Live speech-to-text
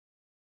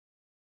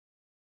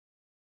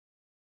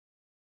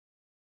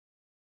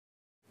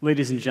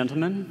Ladies and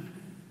gentlemen,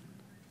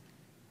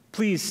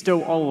 please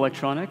stow all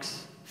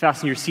electronics,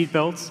 fasten your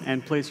seatbelts,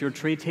 and place your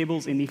tray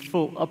tables in the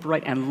full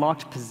upright and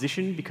locked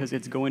position because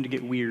it's going to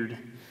get weird.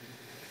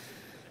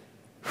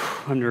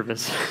 I'm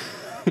nervous.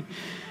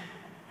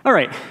 All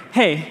right,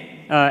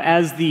 hey,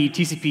 as the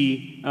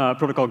TCP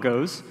protocol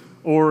goes,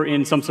 or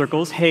in some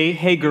circles,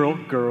 hey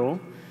girl,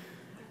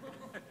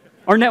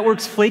 our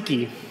network's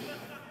flaky.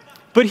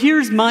 But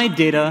here's my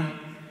data,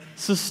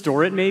 so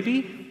store it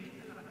maybe?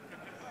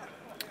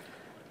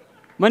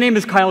 My name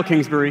is Kyle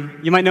Kingsbury.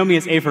 You might know me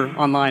as Aver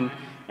online,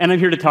 and I'm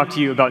here to talk to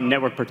you about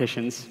network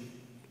partitions.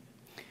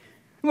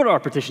 What are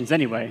partitions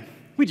anyway?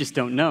 We just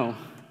don't know.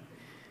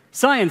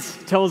 Science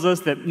tells us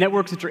that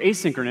networks which are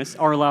asynchronous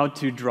are allowed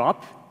to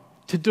drop,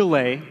 to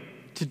delay,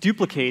 to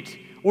duplicate,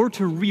 or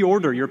to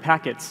reorder your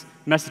packets,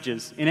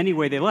 messages, in any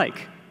way they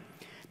like.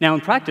 Now,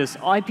 in practice,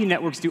 IP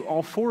networks do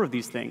all four of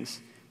these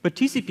things, but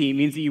TCP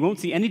means that you won't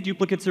see any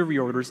duplicates or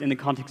reorders in the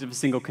context of a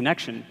single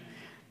connection.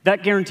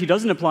 That guarantee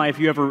doesn't apply if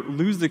you ever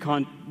lose the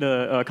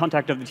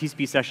contact of the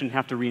TCP session,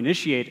 have to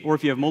reinitiate, or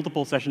if you have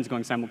multiple sessions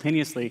going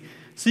simultaneously.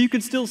 So you can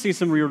still see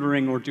some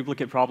reordering or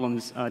duplicate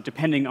problems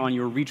depending on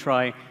your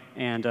retry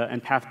and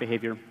path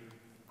behavior.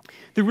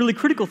 The really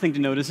critical thing to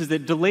notice is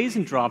that delays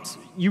and drops,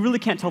 you really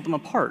can't tell them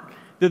apart.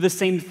 They're the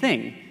same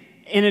thing.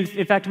 And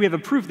in fact, we have a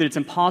proof that it's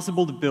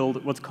impossible to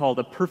build what's called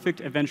a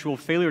perfect eventual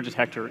failure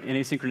detector in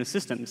asynchronous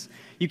systems.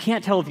 You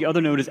can't tell if the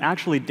other node is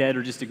actually dead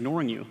or just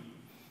ignoring you.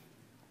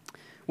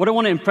 What I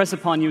want to impress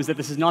upon you is that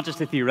this is not just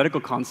a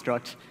theoretical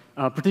construct.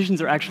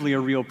 Partitions are actually a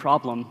real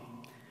problem.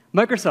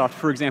 Microsoft,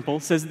 for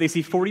example, says that they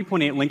see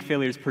 40.8 link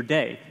failures per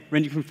day,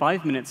 ranging from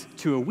 5 minutes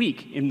to a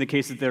week in the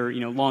case of their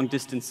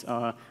long-distance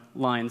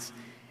lines.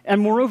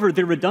 And moreover,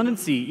 their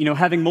redundancy,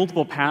 having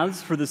multiple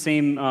paths for the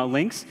same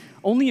links,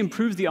 only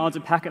improves the odds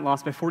of packet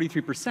loss by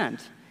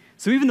 43%.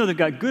 So even though they've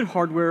got good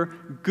hardware,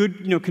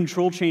 good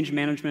control change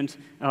management,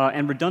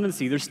 and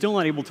redundancy, they're still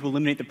not able to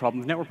eliminate the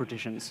problem of network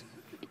partitions.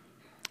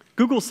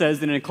 Google says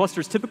that in a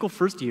cluster's typical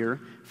first year,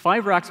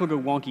 5 racks will go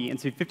wonky and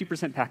see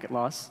 50% packet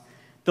loss.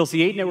 They'll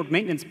see 8 network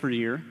maintenance per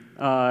year,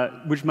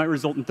 which might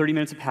result in 30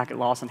 minutes of packet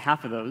loss on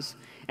half of those.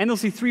 And they'll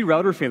see 3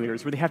 router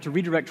failures, where they have to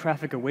redirect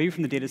traffic away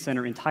from the data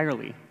center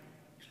entirely.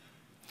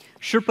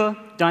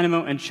 Sherpa,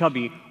 Dynamo, and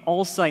Chubby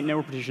all cite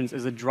network partitions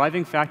as a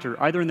driving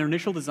factor, either in their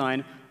initial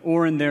design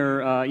or in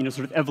their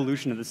sort of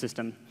evolution of the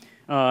system.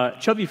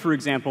 Chubby, for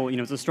example,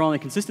 is a strongly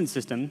consistent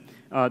system.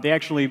 They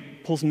actually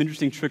pull some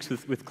interesting tricks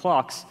with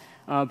clocks.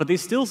 But they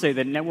still say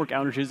that network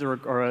outages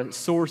are a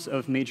source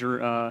of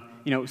major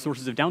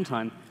sources of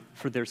downtime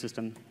for their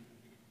system.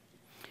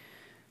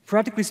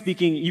 Practically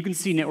speaking, you can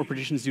see network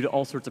partitions due to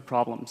all sorts of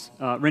problems,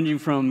 ranging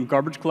from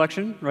garbage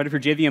collection, right? If your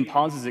JVM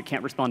pauses, it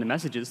can't respond to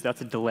messages. That's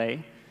a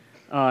delay.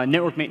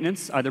 Network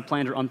maintenance, either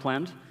planned or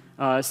unplanned.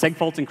 Seg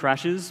faults and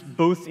crashes,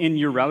 both in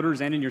your routers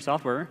and in your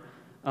software.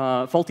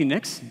 Faulty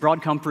NICs.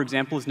 Broadcom, for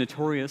example, is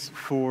notorious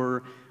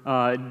for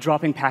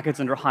dropping packets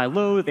under high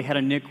load. They had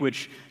a NIC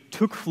which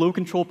took flow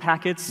control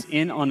packets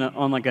in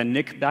on like a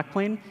NIC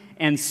backplane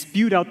and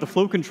spewed out the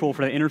flow control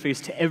for that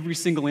interface to every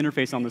single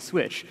interface on the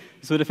switch.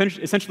 So it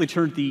essentially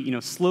turned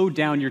the slow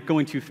down, you're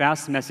going too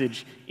fast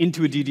message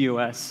into a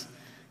DDoS.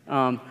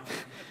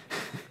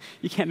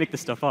 You can't make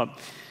this stuff up.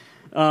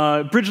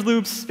 Bridge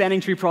loops,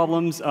 spanning tree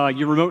problems.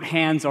 Your remote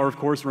hands are, of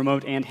course,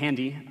 remote and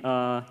handy.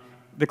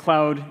 The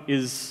cloud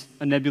is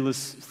a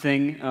nebulous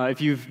thing.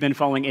 If you've been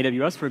following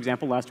AWS, for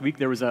example, last week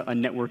there was a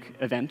network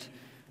event.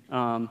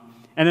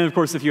 And then, of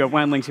course, if you have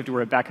WAN links, you have to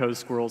worry about backhoes,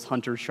 squirrels,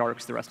 hunters,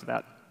 sharks, the rest of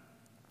that.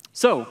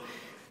 So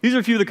these are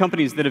a few of the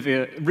companies that have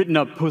written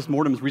up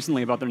postmortems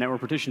recently about their network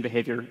partition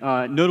behavior.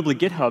 Notably,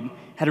 GitHub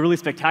had a really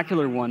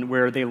spectacular one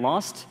where they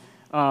lost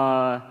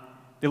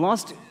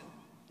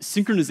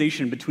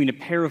synchronization between a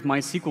pair of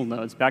MySQL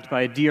nodes backed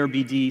by a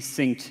DRBD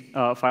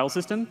synced file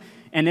system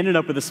and ended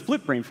up with a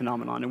split brain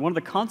phenomenon. And one of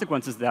the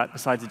consequences of that,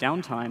 besides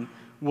downtime,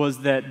 was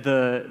that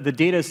the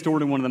data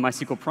stored in one of the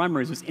MySQL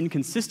primaries was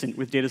inconsistent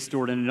with data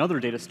stored in another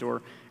data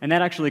store, and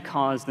that actually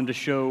caused them to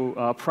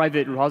show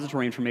private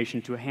repository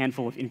information to a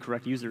handful of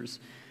incorrect users.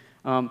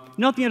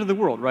 Not the end of the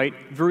world, right?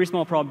 Very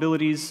small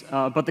probabilities,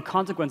 but the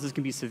consequences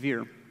can be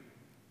severe.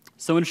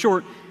 So in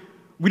short,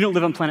 we don't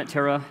live on planet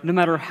Terra, no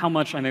matter how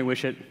much I may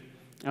wish it,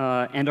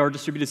 and our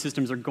distributed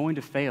systems are going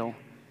to fail.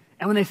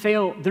 And when they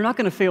fail, they're not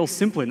going to fail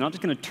simply. They're not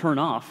just going to turn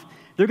off.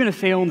 They're going to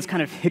fail in this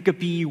kind of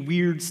hiccupy,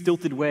 weird,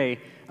 stilted way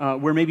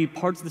where maybe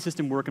parts of the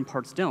system work and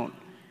parts don't.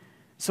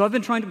 So I've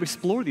been trying to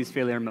explore these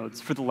failure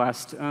modes for the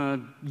last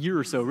year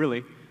or so,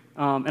 really.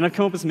 And I've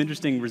come up with some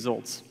interesting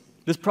results.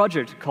 This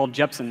project called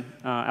Jepson,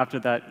 after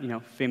that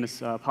famous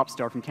pop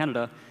star from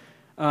Canada,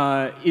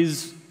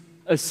 is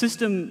a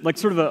system, like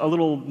sort of a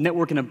little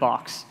network in a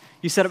box.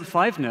 You set up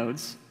 5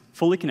 nodes,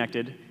 fully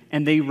connected,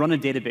 and they run a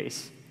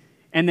database.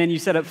 And then you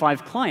set up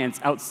 5 clients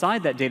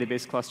outside that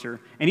database cluster,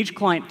 and each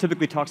client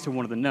typically talks to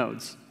one of the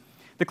nodes.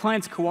 The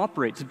clients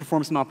cooperate to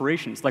perform some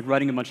operations, like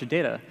writing a bunch of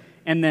data.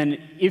 And then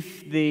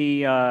if they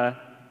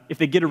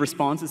get a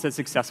response that says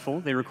successful,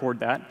 they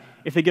record that.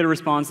 If they get a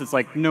response that's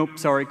like, nope,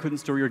 sorry, couldn't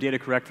store your data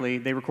correctly,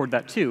 they record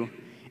that too.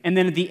 And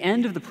then at the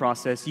end of the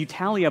process, you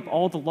tally up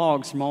all the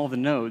logs from all of the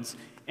nodes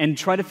and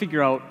try to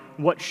figure out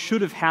what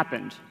should have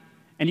happened.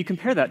 And you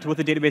compare that to what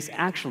the database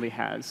actually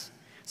has.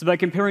 So by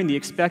comparing the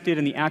expected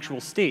and the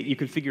actual state, you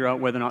can figure out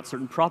whether or not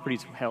certain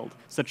properties were held,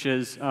 such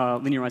as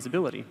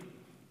linearizability.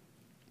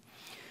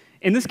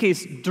 In this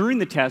case, during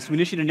the test, we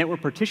initiated a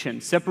network partition,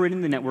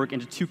 separating the network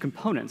into two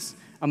components,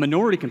 a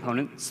minority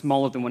component,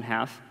 smaller than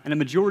 1/2, and a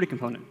majority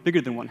component,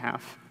 bigger than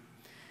 1/2.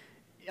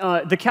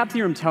 The CAP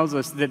theorem tells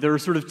us that there are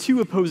sort of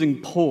two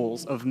opposing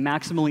poles of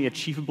maximally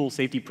achievable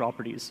safety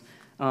properties.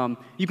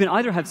 You can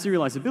either have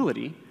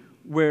serializability,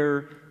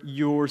 where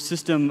your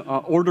system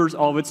orders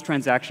all of its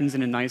transactions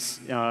in a nice,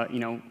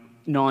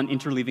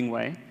 non-interleaving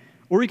way,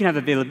 or you can have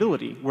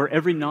availability, where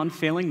every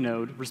non-failing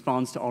node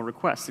responds to all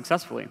requests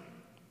successfully.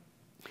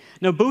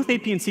 Now, both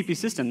AP and CP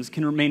systems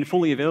can remain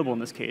fully available in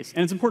this case.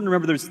 And it's important to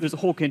remember there's a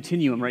whole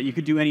continuum, right? You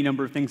could do any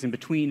number of things in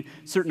between.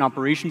 Certain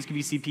operations could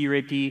be CP or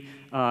AP.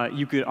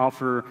 You could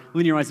offer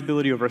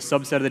linearizability over a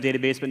subset of the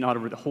database, but not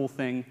over the whole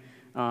thing.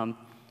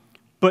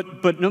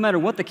 But no matter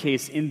what the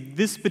case, in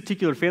this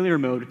particular failure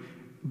mode,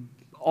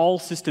 all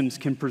systems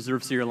can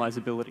preserve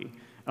serializability.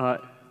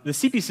 The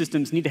CP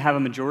systems need to have a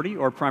majority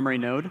or a primary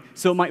node,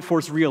 so it might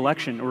force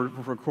re-election or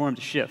for a quorum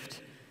to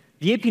shift.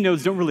 The AP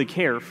nodes don't really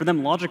care. For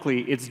them,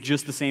 logically, it's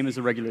just the same as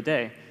a regular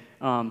day.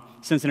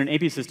 Since in an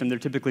AP system, there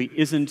typically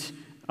isn't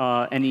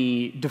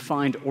any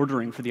defined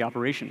ordering for the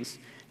operations.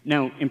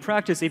 Now, in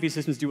practice, AP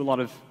systems do a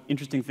lot of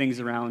interesting things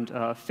around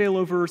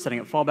failover, setting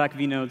up fallback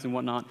vnodes and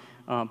whatnot.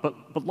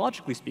 But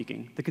logically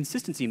speaking, the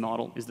consistency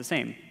model is the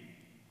same.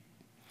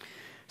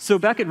 So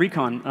back at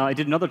Recon, I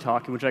did another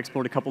talk in which I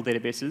explored a couple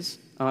databases.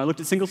 I looked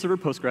at single-server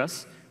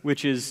Postgres,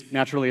 which is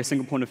naturally a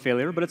single point of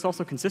failure, but it's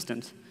also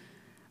consistent.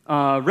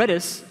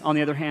 Redis, on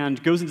the other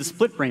hand, goes into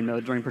split brain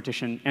mode during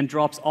partition and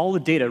drops all the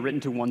data written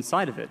to one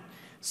side of it.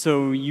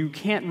 So you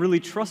can't really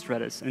trust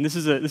Redis. And this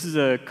is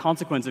a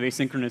consequence of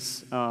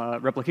asynchronous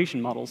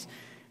replication models.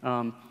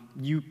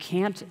 You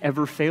can't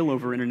ever fail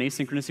over in an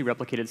asynchronously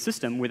replicated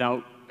system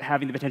without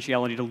having the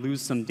potentiality to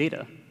lose some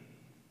data.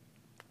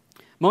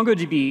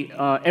 MongoDB,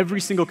 every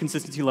single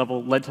consistency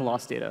level led to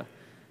lost data.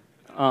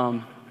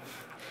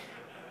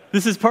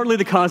 This is partly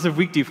the cause of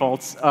weak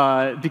defaults,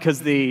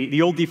 because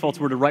the old defaults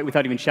were to write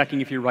without even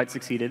checking if your write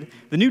succeeded.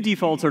 The new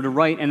defaults are to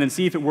write and then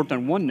see if it worked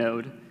on one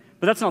node,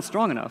 but that's not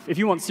strong enough. If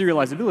you want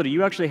serializability,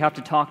 you actually have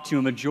to talk to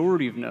a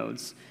majority of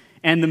nodes.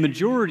 And the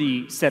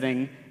majority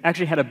setting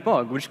actually had a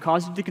bug, which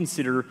caused it to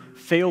consider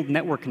failed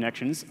network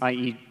connections,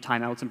 i.e.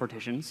 timeouts and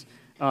partitions,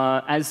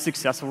 as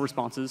successful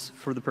responses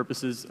for the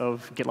purposes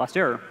of get last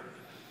error.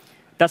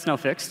 That's now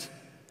fixed.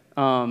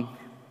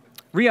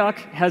 React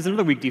has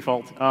another weak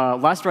default.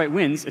 Last write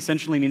wins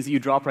essentially means that you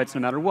drop writes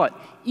no matter what.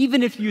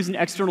 Even if you use an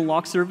external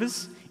lock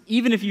service,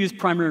 even if you use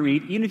primary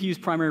read, even if you use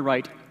primary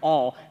write,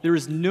 all, there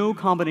is no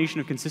combination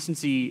of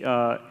consistency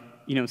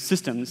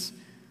systems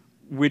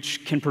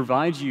which can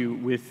provide you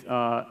with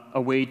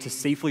a way to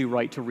safely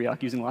write to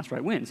React using last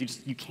write wins.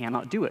 You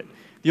cannot do it.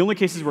 The only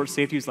cases where it's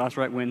safe to use last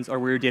write wins are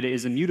where your data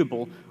is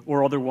immutable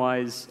or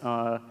otherwise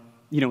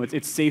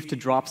it's safe to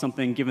drop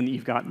something given that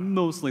you've got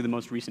mostly the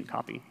most recent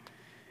copy.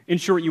 In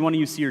short, you want to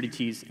use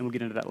CRDTs, and we'll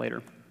get into that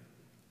later.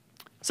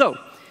 So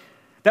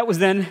that was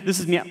then. This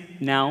is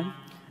now.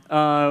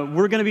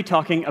 We're going to be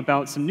talking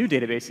about some new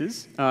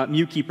databases,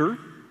 MuKeeper,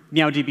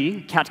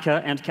 MeowDB,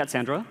 Katka, and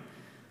Cassandra,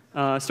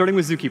 starting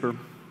with Zookeeper.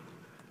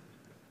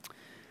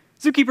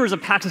 Zookeeper is a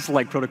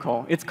Paxos-like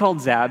protocol. It's called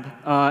ZAB,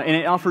 and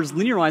it offers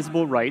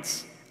linearizable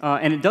writes,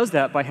 and it does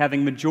that by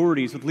having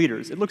majorities with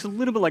leaders. It looks a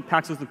little bit like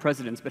Paxos with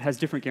presidents, but has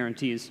different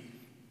guarantees.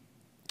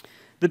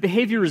 The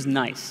behavior is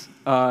nice.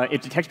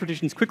 It detects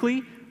partitions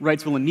quickly,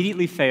 writes will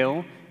immediately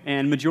fail,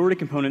 and majority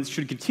components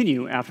should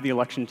continue after the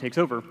election takes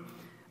over.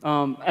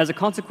 As a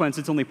consequence,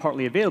 it's only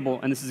partly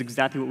available, and this is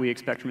exactly what we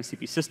expect from a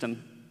CP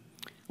system.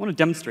 I want to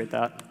demonstrate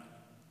that.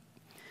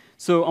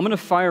 So I'm going to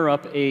fire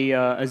up a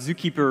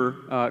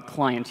Zookeeper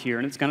client here,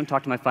 and it's going to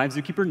talk to my 5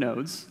 Zookeeper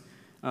nodes.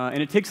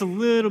 And it takes a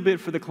little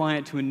bit for the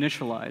client to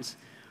initialize.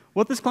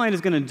 What this client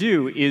is going to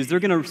do is they're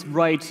going to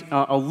write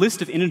a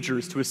list of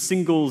integers to a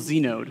single Z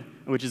node,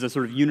 which is a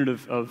sort of unit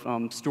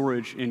of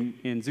storage in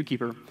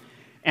Zookeeper.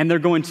 And they're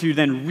going to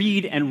then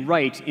read and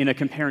write in a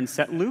compare and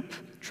set loop,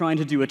 trying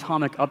to do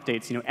atomic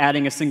updates,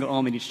 adding a single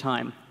element each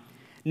time.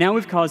 Now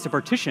we've caused a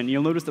partition.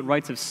 You'll notice that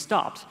writes have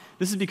stopped.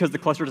 This is because the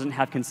cluster doesn't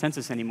have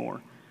consensus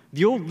anymore.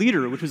 The old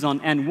leader, which was on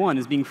N1,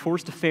 is being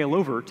forced to fail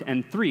over to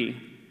N3,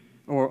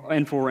 or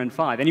N4 or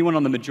N5, anyone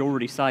on the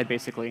majority side,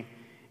 basically.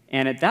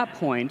 And at that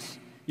point,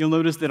 you'll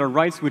notice that our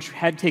writes which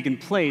had taken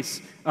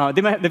place,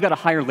 they've got a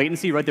higher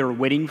latency, right? They were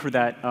waiting for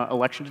that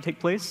election to take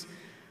place.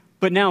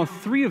 But now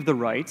 3 of the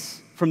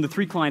writes from the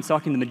 3 clients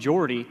talking the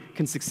majority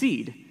can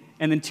succeed.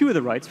 And then 2 of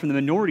the writes from the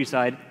minority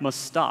side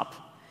must stop.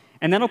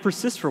 And that'll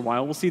persist for a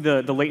while. We'll see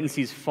the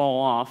latencies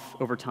fall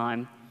off over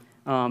time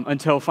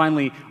until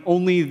finally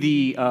only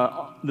the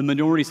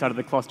minority side of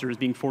the cluster is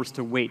being forced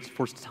to wait,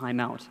 forced to time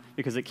out,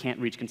 because it can't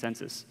reach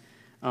consensus.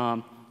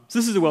 So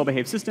this is a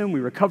well-behaved system. We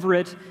recover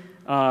it.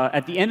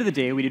 At the end of the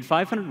day, we did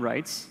 500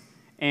 writes,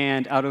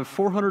 And out of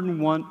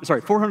 401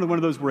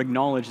 of those were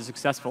acknowledged as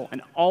successful,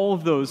 and all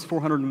of those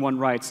 401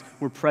 writes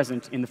were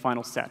present in the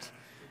final set.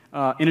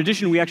 In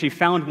addition, we actually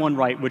found one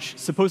write which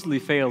supposedly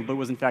failed but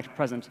was in fact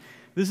present.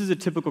 This is a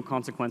typical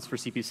consequence for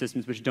CPU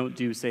systems which don't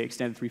do, say,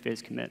 extended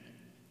three-phase commit.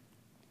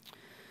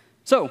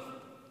 So,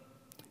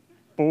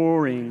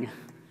 boring.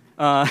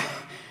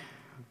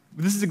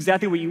 This is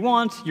exactly what you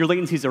want. Your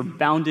latencies are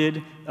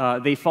bounded.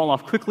 They fall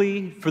off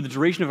quickly for the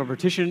duration of a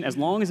partition. As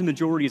long as the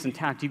majority is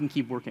intact, you can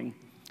keep working.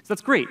 So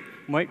that's great.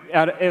 Right?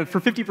 For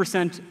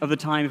 50% of the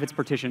time, if it's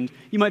partitioned,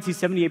 you might see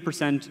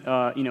 78%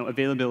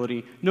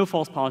 availability, no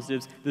false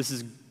positives. This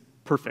is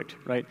perfect,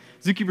 right?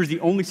 Zookeeper is the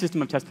only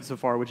system I've tested so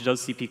far which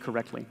does CP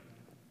correctly.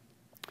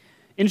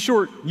 In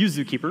short, use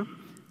Zookeeper.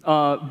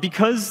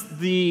 Because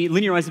the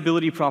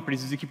linearizability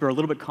properties of Zookeeper are a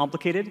little bit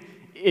complicated,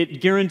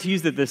 it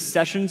guarantees that the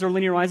sessions are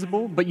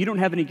linearizable, but you don't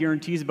have any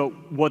guarantees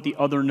about what the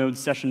other node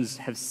sessions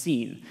have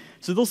seen.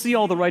 So they'll see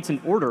all the writes in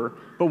order,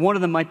 but one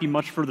of them might be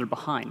much further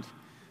behind.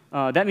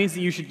 That means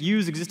that you should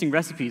use existing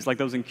recipes like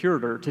those in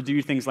Curator to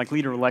do things like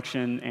leader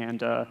election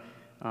and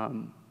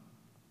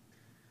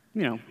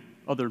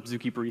other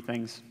Zookeeper-y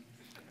things.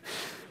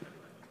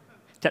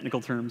 Technical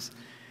terms.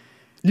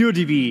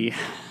 NeoDB.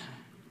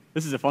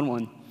 This is a fun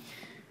one.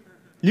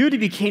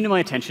 NeoDB came to my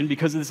attention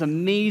because of this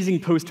amazing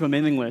post to a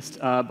mailing list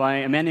by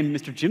a man named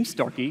Mr. Jim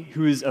Starkey,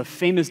 who is a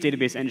famous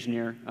database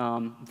engineer,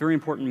 very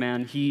important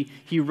man.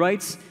 He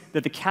writes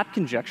that the CAP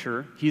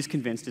conjecture, he's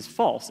convinced, is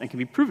false and can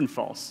be proven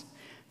false.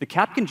 The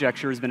CAP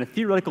conjecture has been a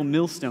theoretical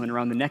millstone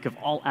around the neck of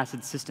all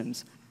ACID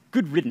systems.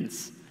 Good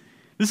riddance.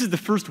 This is the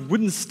first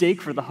wooden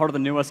stake for the heart of the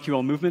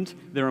NoSQL movement.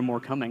 There are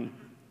more coming.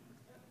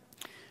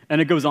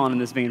 And it goes on in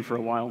this vein for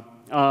a while.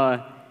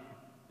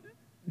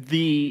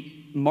 The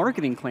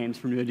marketing claims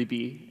for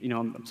NeoDB,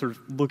 I'm sort of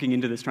looking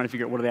into this, trying to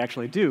figure out what do they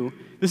actually do.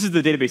 This is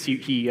the database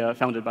he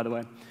founded, by the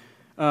way.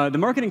 The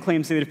marketing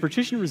claims say that if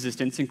partition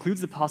resistance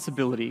includes the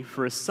possibility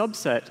for a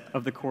subset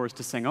of the cores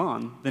to sing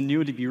on, then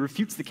NeoDB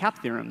refutes the CAP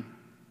theorem.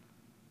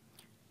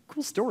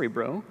 Cool story,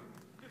 bro.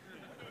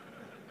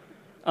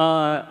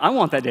 I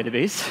want that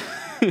database.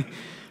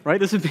 Right?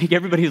 This would make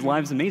everybody's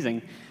lives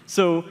amazing.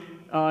 So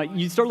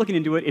you start looking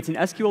into it. It's an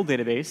SQL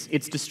database.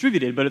 It's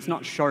distributed, but it's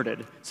not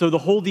sharded. So the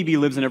whole DB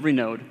lives in every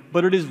node,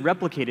 but it is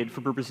replicated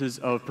for purposes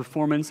of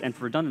performance and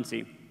for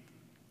redundancy.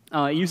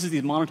 It uses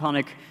these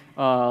monotonic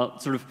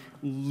sort of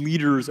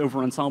leaders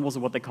over ensembles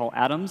of what they call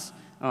atoms,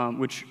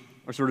 which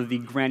are sort of the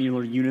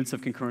granular units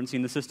of concurrency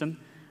in the system.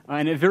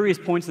 And at various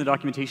points in the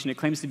documentation, it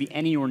claims to be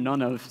any or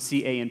none of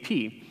C, A, and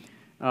P,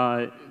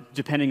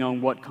 depending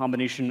on what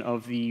combination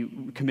of the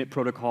commit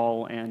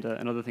protocol and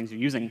other things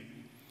you're using.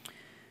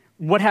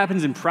 What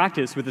happens in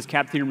practice with this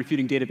CAP theorem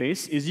refuting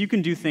database is you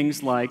can do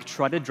things like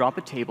try to drop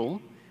a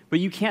table, but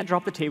you can't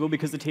drop the table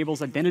because the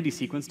table's identity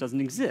sequence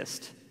doesn't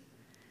exist.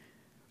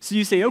 So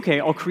you say, OK,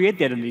 I'll create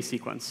the identity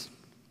sequence.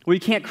 Well, you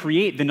can't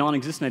create the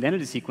non-existent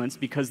identity sequence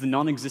because the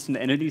non-existent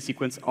identity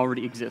sequence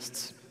already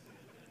exists.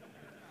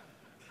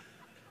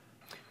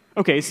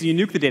 OK, so you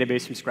nuke the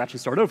database from scratch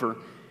and start over.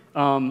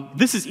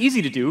 This is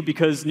easy to do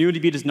because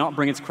NeoDB does not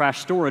bring its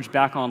crashed storage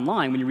back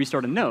online when you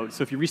restart a node.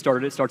 So if you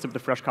restart it, it starts up with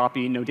a fresh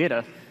copy, no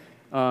data.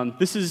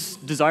 This is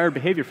desired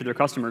behavior for their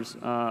customers,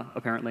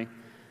 apparently.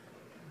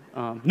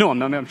 No,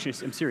 I'm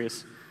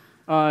serious.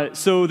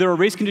 So there are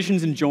race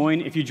conditions in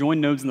join. If you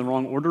join nodes in the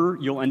wrong order,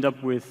 you'll end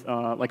up with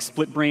like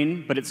split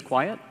brain, but it's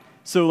quiet.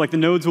 So like the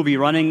nodes will be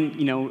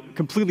running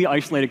completely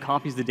isolated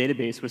copies of the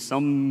database with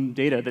some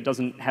data that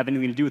doesn't have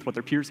anything to do with what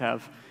their peers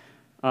have.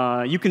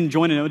 You can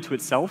join a node to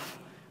itself.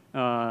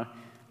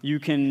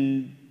 It's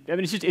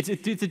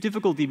a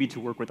difficult DB to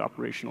work with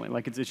operationally.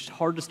 Like it's just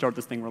hard to start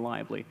this thing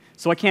reliably.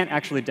 So I can't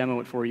actually demo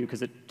it for you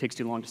because it takes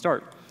too long to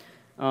start.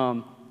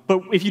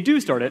 But if you do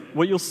start it,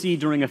 what you'll see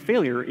during a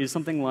failure is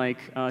something like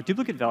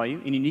duplicate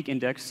value in unique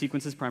index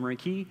sequences primary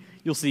key.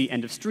 You'll see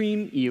end of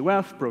stream,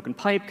 EUF, broken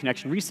pipe,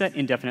 connection reset,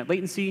 indefinite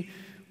latency.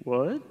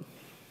 What?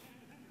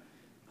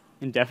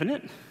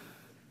 Indefinite?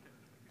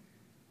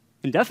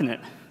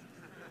 Indefinite.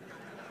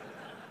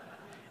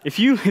 If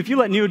you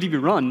let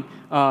NeoDB run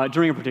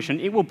during a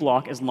partition, it will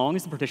block as long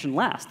as the partition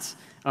lasts.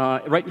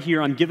 Right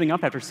here, I'm giving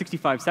up after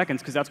 65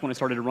 seconds because that's when I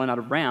started to run out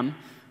of RAM.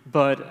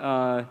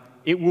 But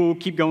it will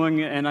keep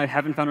going, and I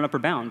haven't found an upper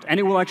bound. And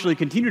it will actually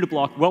continue to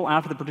block well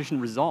after the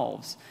partition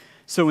resolves.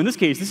 So in this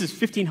case, this is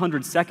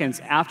 1,500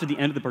 seconds after the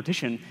end of the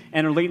partition,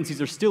 and our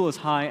latencies are still as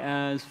high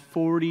as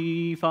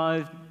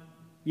 45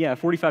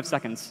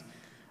 seconds.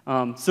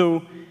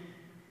 So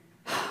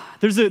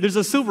there's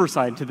a silver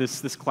side to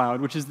this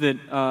cloud, which is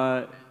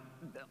that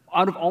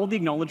out of all the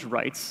acknowledged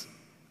writes,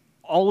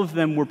 all of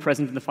them were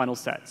present in the final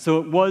set. So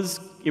it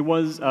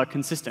was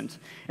consistent.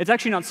 It's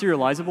actually not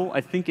serializable.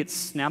 I think it's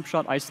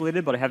snapshot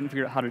isolated, but I haven't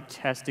figured out how to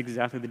test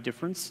exactly the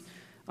difference.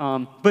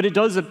 But it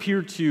does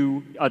appear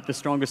to, at the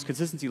strongest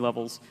consistency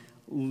levels,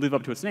 live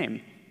up to its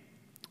name.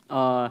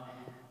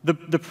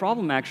 The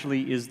problem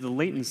actually is the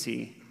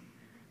latency,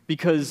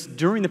 because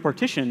during the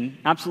partition,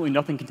 absolutely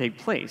nothing can take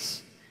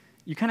place.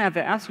 You kind of have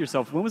to ask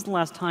yourself, when was the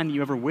last time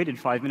you ever waited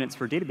 5 minutes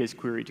for a database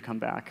query to come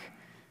back?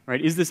 Right?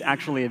 Is this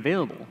actually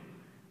available?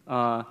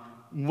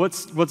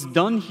 What's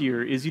done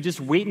here is you just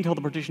wait until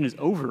the partition is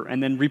over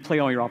and then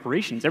replay all your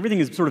operations. Everything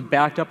is sort of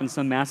backed up in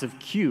some massive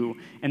queue,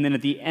 and then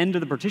at the end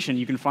of the partition,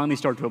 you can finally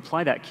start to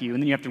apply that queue,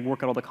 and then you have to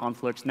work out all the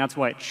conflicts, and that's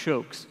why it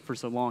chokes for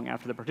so long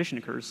after the partition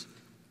occurs.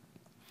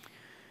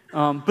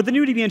 But the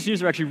new DB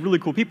engineers are actually really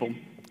cool people.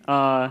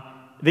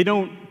 They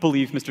don't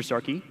believe Mr.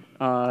 Starkey,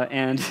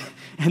 and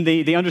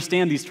they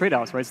understand these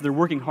trade-offs, right? So they're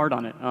working hard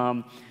on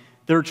it.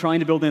 They're trying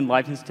to build in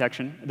liveness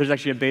detection. There's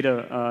actually a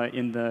beta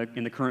in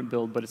the current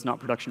build, but it's not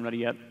production ready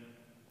yet.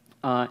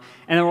 And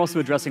they're also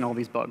addressing all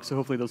these bugs, so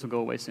hopefully those will go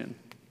away soon.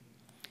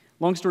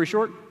 Long story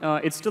short,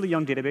 it's still a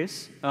young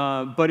database,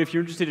 but if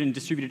you're interested in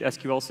distributed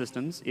SQL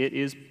systems, it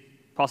is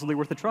possibly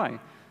worth a try.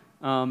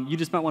 You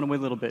just might want to wait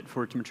a little bit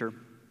for it to mature.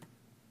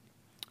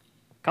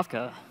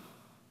 Kafka.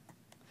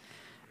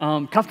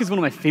 Kafka is one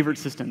of my favorite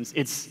systems.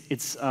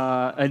 It's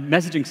a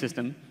messaging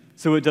system.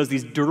 So it does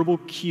these durable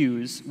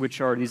queues,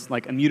 which are these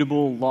like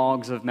immutable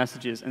logs of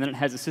messages, and then it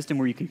has a system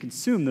where you can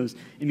consume those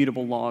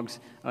immutable logs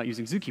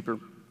using Zookeeper.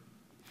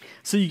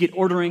 So you get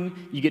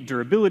ordering, you get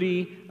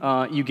durability,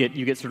 you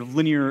get sort of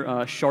linear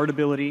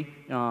shardability,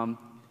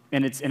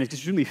 and it's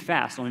extremely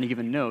fast on any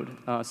given node.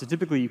 So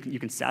typically you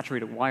can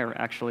saturate a wire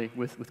actually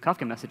with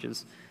Kafka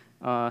messages.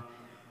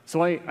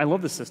 So I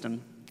love this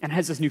system, and it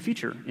has this new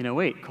feature in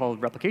 08 called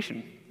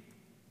replication.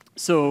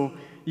 So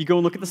you go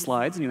and look at the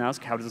slides and you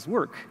ask, how does this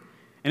work?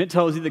 And it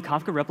tells you that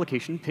Kafka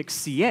replication picks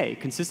CA,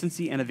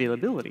 consistency and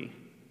availability.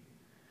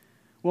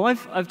 Well,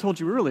 I've told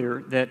you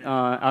earlier that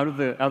out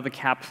of the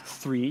cap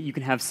 3, you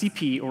can have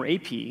CP or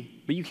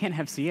AP, but you can't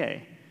have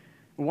CA.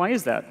 Well, why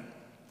is that?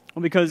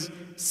 Well, because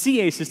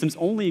CA systems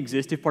only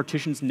exist if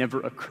partitions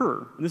never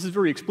occur. And this is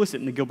very explicit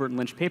in the Gilbert and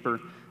Lynch paper.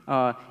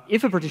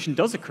 If a partition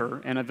does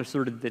occur, and I've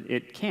asserted that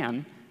it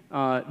can,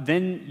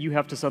 then you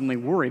have to suddenly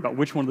worry about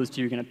which one of those two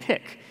you're going to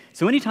pick.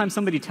 So anytime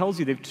somebody tells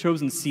you they've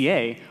chosen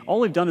CA,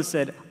 all they've done is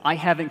said, I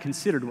haven't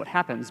considered what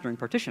happens during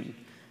partition.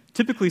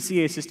 Typically,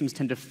 CA systems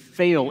tend to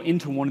fail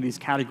into one of these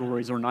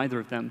categories or neither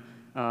of them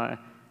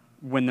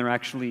when they're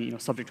actually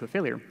subject to a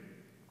failure.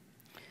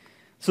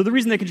 So the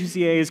reason they can choose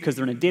CA is because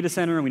they're in a data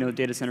center, and we know that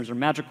data centers are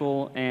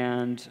magical,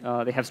 and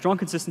they have strong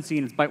consistency,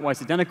 and it's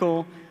byte-wise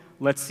identical.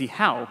 Let's see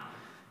how.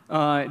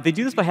 They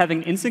do this by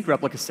having an in-sync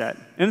replica set.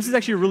 And this is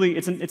actually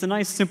it's a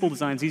nice, simple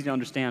design. It's easy to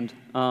understand.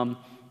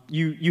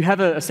 You have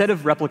a set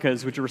of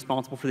replicas which are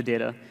responsible for the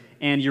data,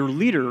 and your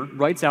leader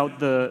writes out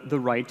the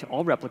write to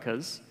all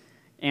replicas,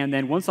 and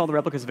then once all the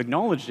replicas have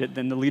acknowledged it,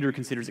 then the leader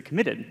considers it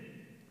committed.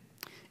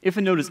 If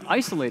a node is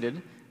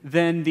isolated,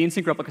 then the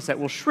in-sync replica set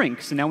will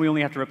shrink, so now we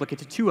only have to replicate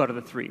to 2 out of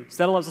the 3. So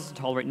that allows us to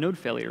tolerate node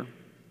failure.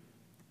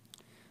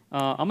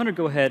 I'm going to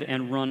go ahead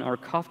and run our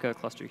Kafka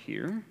cluster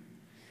here.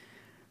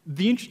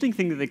 The interesting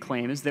thing that they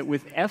claim is that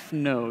with F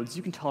nodes,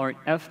 you can tolerate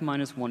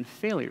F-1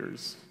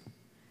 failures.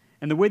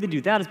 And the way they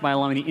do that is by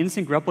allowing the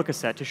in-sync replica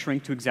set to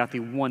shrink to exactly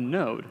 1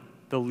 node,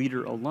 the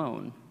leader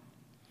alone.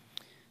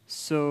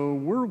 So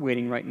we're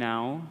waiting right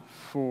now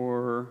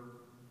for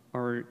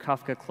our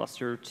Kafka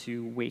cluster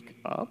to wake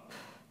up.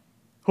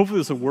 Hopefully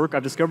this will work.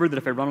 I've discovered that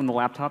if I run on the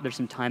laptop, there's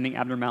some timing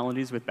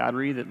abnormalities with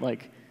battery that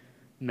like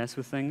mess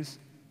with things.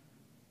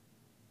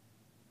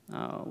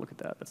 Oh, look at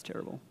that. That's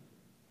terrible.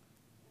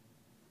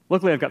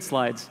 Luckily, I've got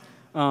slides.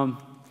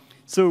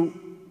 So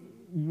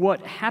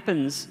what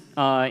happens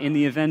in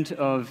the event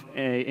of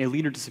a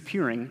leader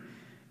disappearing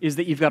is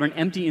that you've got an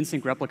empty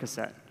in-sync replica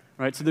set,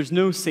 right? So there's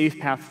no safe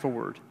path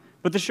forward.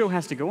 But the show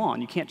has to go on.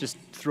 You can't just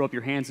throw up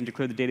your hands and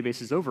declare the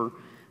database is over.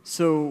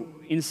 So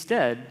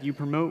instead, you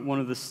promote one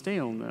of the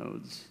stale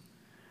nodes.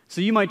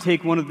 So you might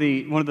take one of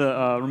the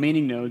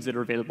remaining nodes that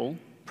are available,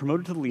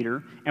 promote it to the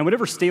leader, and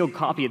whatever stale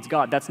copy it's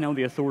got, that's now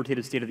the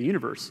authoritative state of the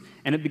universe,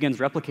 and it begins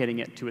replicating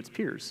it to its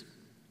peers.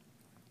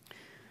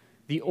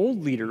 The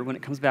old leader, when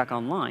it comes back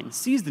online,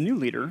 sees the new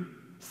leader,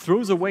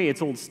 throws away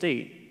its old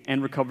state,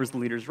 and recovers the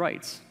leader's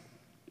rights.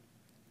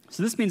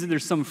 So this means that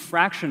there's some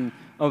fraction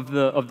of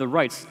the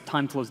rights.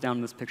 Time flows down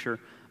in this picture.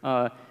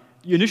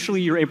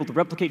 Initially, you're able to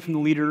replicate from the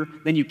leader.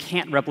 Then you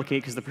can't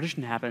replicate because the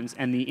partition happens,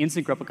 and the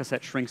in-sync replica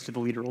set shrinks to the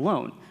leader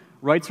alone.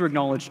 Rights are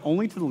acknowledged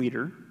only to the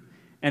leader,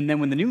 and then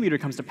when the new leader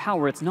comes to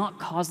power, it's not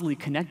causally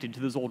connected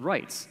to those old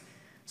rights.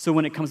 So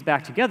when it comes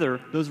back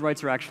together, those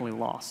rights are actually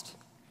lost.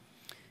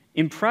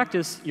 In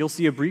practice, you'll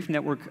see a brief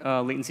network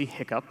latency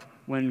hiccup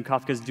when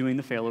Kafka is doing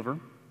the failover,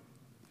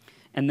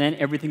 and then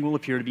everything will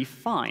appear to be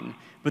fine.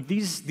 But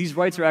these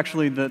rights are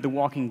actually the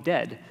walking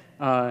dead.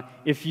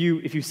 If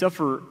you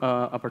suffer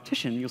a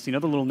partition, you'll see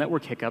another little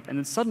network hiccup, and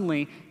then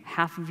suddenly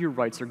half of your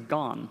rights are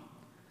gone.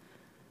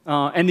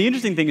 And the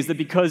interesting thing is that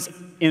because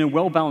in a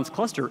well-balanced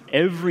cluster,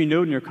 every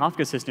node in your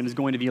Kafka system is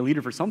going to be a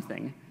leader for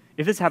something,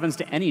 if this happens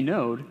to any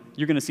node,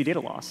 you're going to see data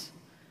loss.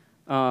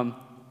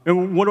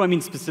 And what do I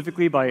mean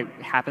specifically by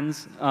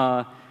happens?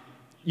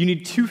 You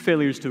need 2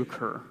 failures to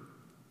occur.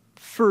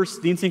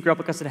 First, the in-sync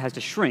replica set has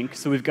to shrink,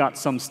 so we've got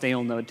some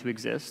stale node to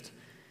exist.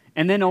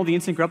 And then all the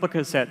in-sync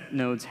replica set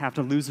nodes have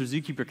to lose their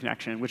Zookeeper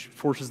connection, which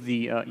forces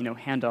the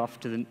handoff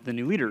to the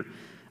new leader.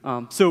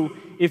 So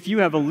if you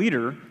have a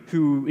leader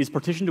who is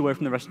partitioned away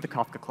from the rest of the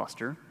Kafka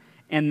cluster,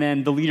 and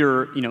then the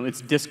leader, its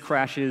disk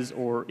crashes,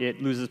 or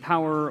it loses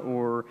power,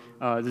 or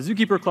the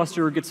Zookeeper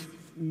cluster gets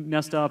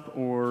messed up,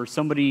 or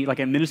somebody, like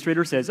an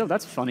administrator, says, oh,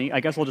 that's funny, I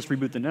guess I'll just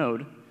reboot the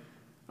node.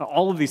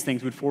 All of these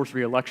things would force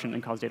re-election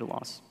and cause data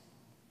loss.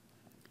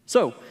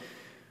 So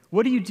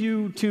what do you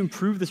do to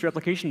improve this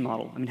replication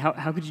model? I mean,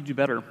 how could you do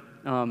better?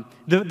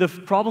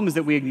 The problem is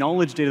that we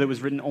acknowledge data that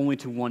was written only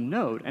to one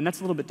node, and that's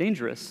a little bit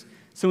dangerous.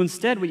 So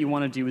instead, what you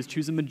want to do is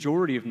choose a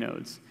majority of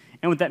nodes.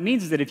 And what that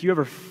means is that if you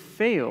ever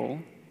fail,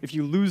 if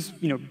you lose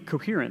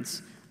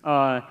coherence,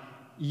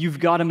 you've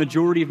got a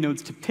majority of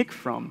nodes to pick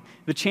from.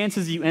 The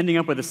chances of you ending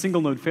up with a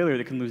single node failure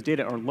that can lose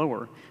data are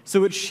lower.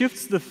 So it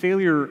shifts the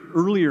failure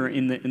earlier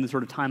in the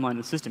sort of timeline of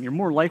the system. You're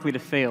more likely to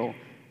fail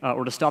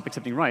or to stop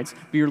accepting writes,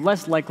 but you're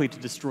less likely to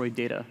destroy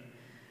data.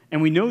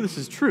 And we know this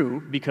is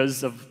true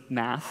because of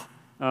math,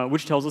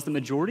 which tells us that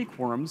majority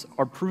quorums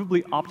are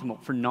provably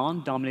optimal for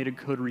non-dominated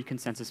coterie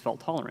consensus fault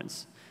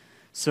tolerance.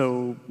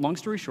 So long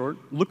story short,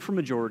 look for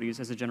majorities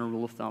as a general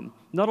rule of thumb.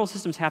 Not all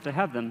systems have to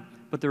have them,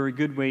 but they're a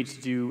good way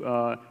to do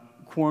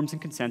quorums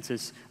and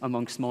consensus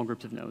among small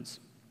groups of nodes.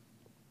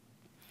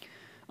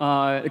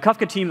 The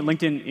Kafka team at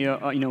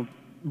LinkedIn,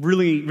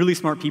 really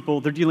smart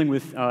people. They're dealing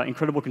with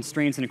incredible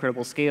constraints and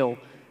incredible scale,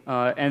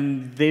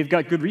 and they've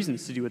got good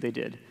reasons to do what they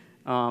did.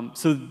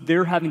 So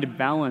they're having to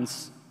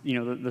balance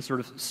the sort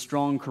of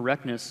strong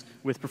correctness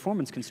with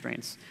performance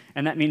constraints,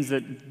 and that means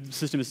that the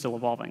system is still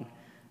evolving.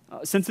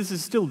 Since this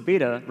is still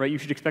beta, right, you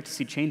should expect to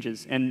see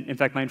changes. And in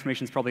fact, my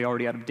information is probably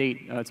already out of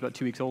date. It's about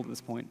 2 weeks old at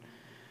this point.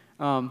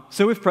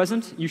 So if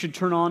present, you should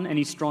turn on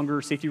any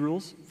stronger safety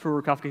rules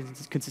for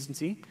Kafka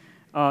consistency.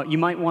 You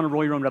might want to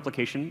roll your own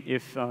replication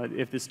if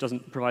this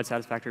doesn't provide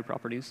satisfactory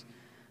properties.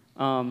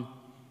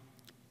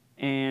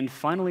 And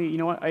finally,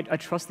 I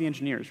trust the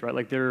engineers, right?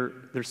 Like they're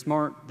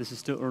smart. This is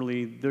still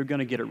early. They're going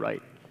to get it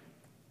right.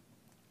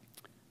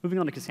 Moving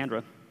on to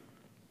Cassandra.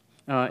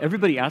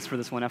 Everybody asked for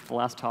this one after the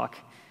last talk,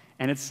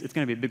 and it's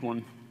going to be a big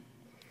one.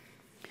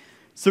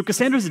 So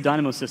Cassandra is a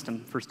dynamo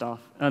system, first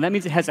off. That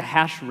means it has a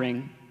hash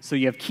ring. So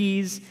you have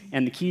keys,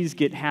 and the keys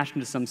get hashed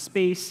into some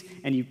space,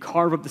 and you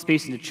carve up the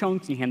space into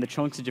chunks, and you hand the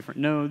chunks to different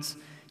nodes.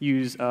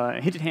 Use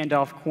hinted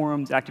handoff,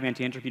 quorums, active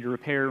anti-entropy to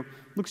repair.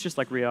 Looks just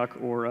like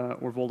Riak or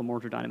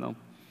Voldemort or Dynamo.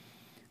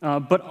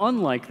 But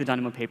unlike the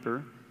Dynamo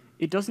paper,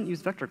 it doesn't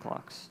use vector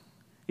clocks.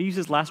 It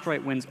uses last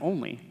write wins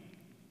only.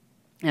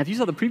 And if you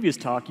saw the previous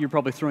talk, you're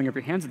probably throwing up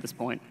your hands at this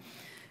point.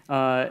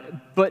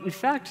 But in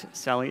fact,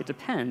 Sally, it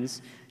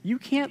depends. You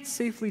can't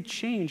safely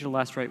change a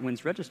last write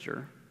wins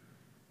register.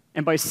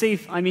 And by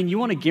safe, I mean you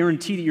want to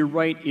guarantee that your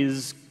write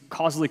is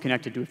causally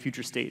connected to a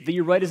future state, that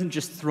your write isn't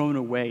just thrown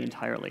away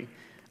entirely.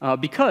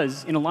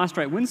 Because in a last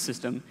write wins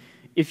system,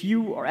 if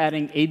you are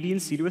adding A, B,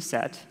 and C to a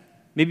set,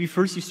 maybe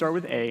first you start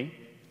with A,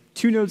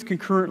 2 nodes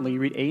concurrently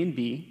read A and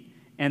B,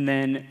 and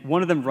then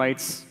one of them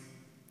writes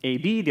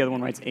AB, the other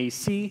one writes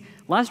AC.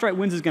 Last write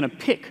wins is going to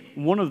pick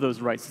one of those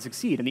writes to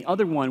succeed, and the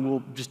other one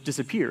will just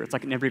disappear. It's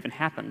like it never even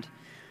happened.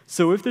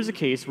 So if there's a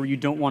case where you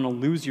don't want to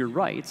lose your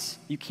writes,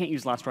 you can't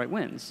use last write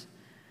wins.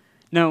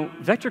 Now,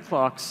 vector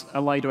clocks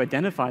allow you to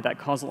identify that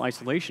causal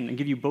isolation and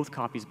give you both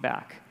copies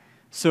back.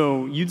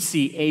 So you'd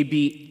see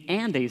AB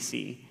and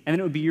AC, and then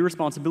it would be your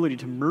responsibility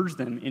to merge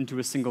them into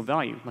a single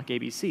value, like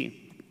ABC.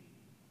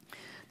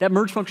 That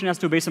merge function has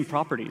to obey some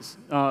properties,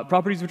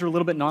 properties which are a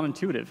little bit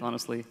non-intuitive,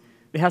 honestly.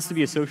 It has to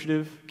be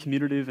associative,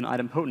 commutative, and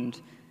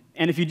idempotent.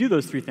 And if you do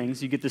those 3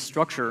 things, you get this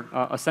structure,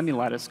 a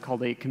semilattice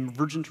called a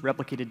convergent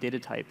replicated data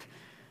type.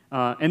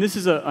 And this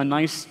is a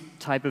nice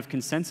type of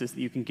consensus that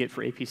you can get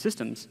for AP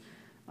systems.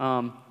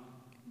 But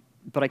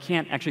I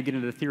can't actually get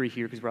into the theory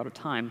here because we're out of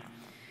time.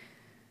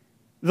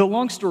 The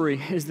long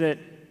story is that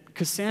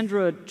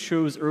Cassandra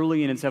chose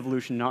early in its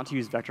evolution not to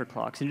use vector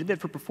clocks, and did that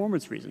for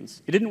performance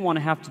reasons. It didn't want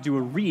to have to do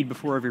a read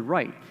before every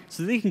write,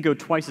 so they can go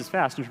twice as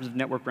fast in terms of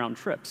network round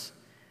trips.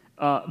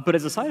 But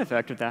as a side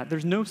effect of that,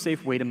 there's no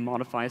safe way to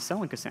modify a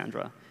cell in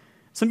Cassandra.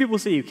 Some people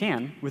say you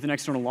can with an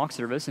external lock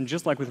service, and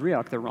just like with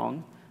Riak, they're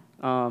wrong.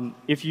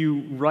 If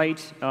you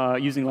write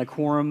using like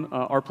quorum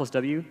R plus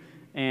W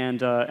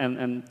and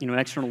an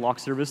external lock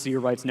service, so your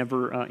writes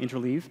never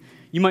interleave,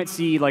 you might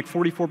see like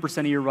 44%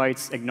 of your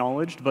writes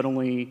acknowledged,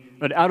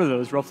 but out of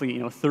those, roughly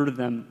a third of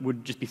them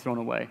would just be thrown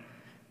away.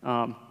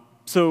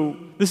 So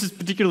this is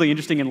particularly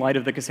interesting in light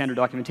of the Cassandra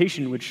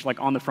documentation, which like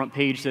on the front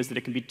page says that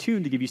it can be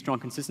tuned to give you strong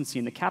consistency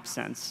in the cap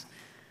sense.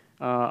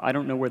 I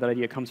don't know where that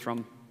idea comes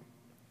from.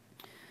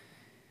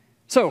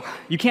 So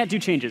you can't do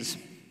changes,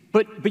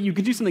 but you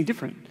can do something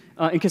different.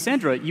 In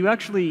Cassandra, you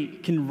actually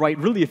can write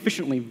really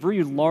efficiently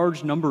very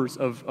large numbers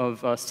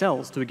of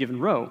cells to a given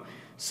row.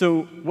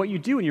 So what you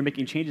do when you're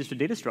making changes to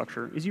data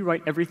structure is you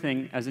write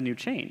everything as a new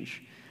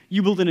change.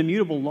 You build an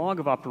immutable log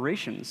of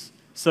operations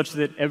such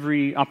that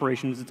every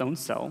operation is its own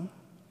cell.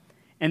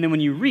 And then when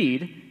you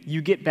read,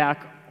 you get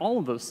back all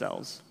of those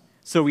cells.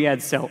 So we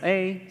add cell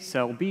A,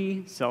 cell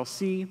B, cell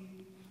C.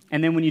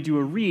 And then when you do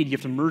a read, you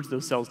have to merge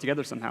those cells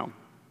together somehow.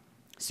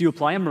 So you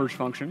apply a merge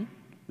function.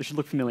 This should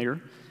look familiar.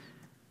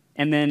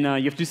 And then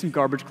you have to do some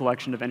garbage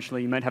collection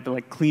eventually. You might have to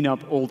like clean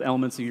up old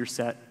elements of your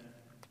set.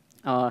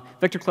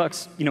 Vector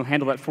clocks,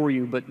 handle that for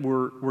you, but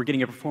we're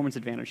getting a performance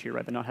advantage here,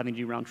 right? They're not having to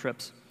do round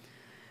trips.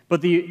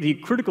 But the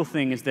critical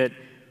thing is that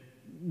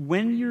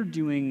when you're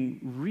doing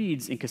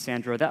reads in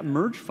Cassandra, that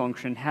merge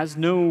function has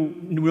no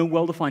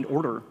well-defined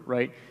order,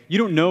 right? You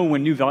don't know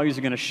when new values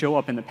are going to show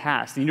up in the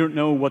past, and you don't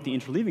know what the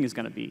interleaving is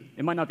going to be.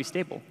 It might not be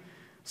stable.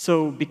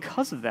 So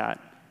because of that,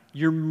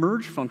 your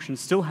merge function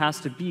still has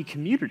to be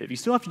commutative. You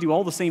still have to do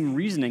all the same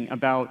reasoning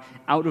about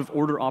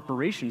out-of-order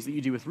operations that you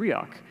do with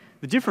Reoc.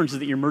 The difference is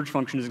that your merge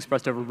function is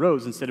expressed over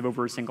rows instead of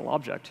over a single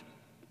object.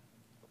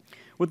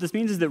 What this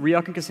means is that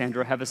Reoc and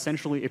Cassandra have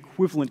essentially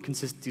equivalent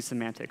consistency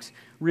semantics.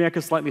 Reoc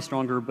is slightly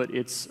stronger, but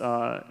it's,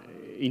 the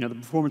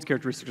performance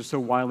characteristics are so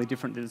wildly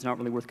different that it's not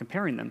really worth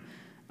comparing them.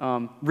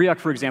 Reoc,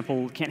 for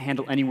example, can't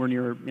handle anywhere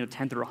near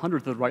 10th or 100th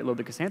of the write load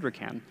that Cassandra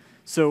can.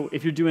 So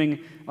if you're doing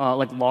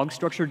like log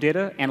structured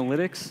data,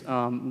 analytics,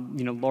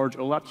 large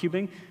OLAP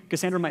cubing,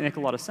 Cassandra might make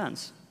a lot of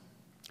sense.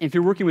 If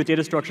you're working with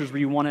data structures where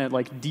you want to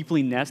like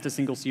deeply nest a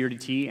single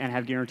CRDT and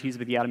have guarantees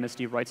about the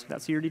atomicity of writes for that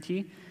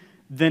CRDT,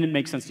 then it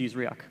makes sense to use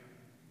Reoc.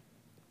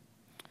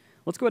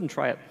 Let's go ahead and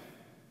try it.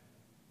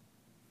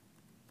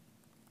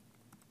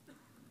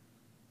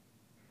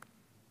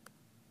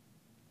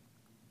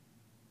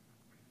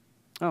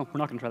 Oh, we're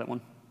not going to try that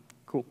one.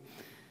 Cool.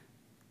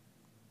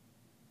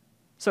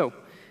 So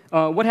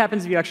what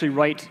happens if you actually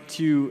write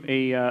to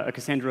a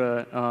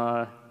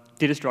Cassandra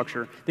data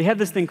structure? They have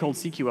this thing called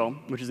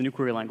CQL, which is a new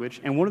query language.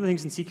 And one of the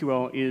things in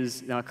CQL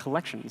is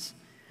collections.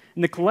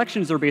 And the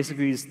collections are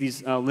basically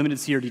these limited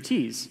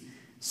CRDTs.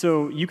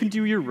 So you can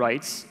do your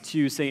writes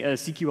to, say, a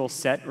CQL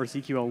set or a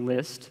CQL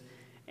list,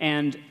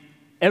 and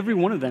every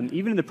one of them,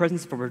 even in the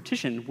presence of a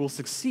partition, will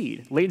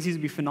succeed. Latencies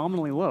will be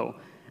phenomenally low.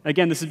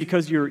 Again, this is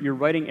because you're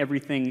writing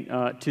everything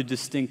to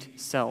distinct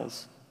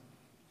cells.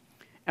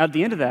 At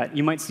the end of that,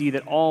 you might see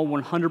that all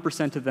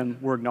 100% of them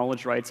were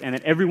acknowledged writes, and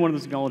that every one of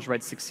those acknowledged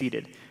writes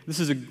succeeded. This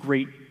is a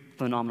great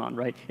phenomenon,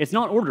 right? It's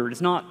not ordered. It's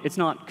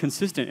not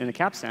consistent in a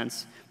cap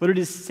sense, but it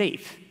is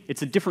safe.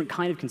 It's a different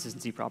kind of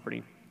consistency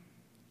property.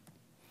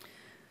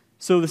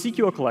 So the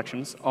CQL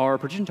collections are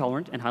partition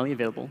tolerant and highly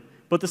available,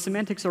 but the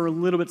semantics are a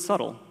little bit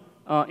subtle.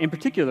 In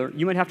particular,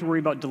 you might have to worry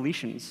about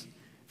deletions.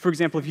 For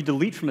example, if you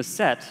delete from a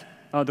set,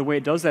 the way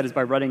it does that is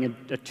by writing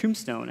a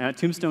tombstone, and a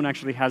tombstone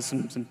actually has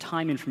some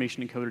time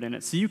information encoded in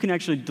it. So you can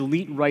actually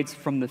delete writes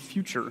from the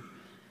future,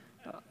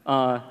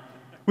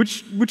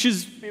 which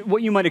is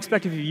what you might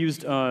expect if you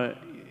used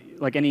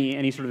like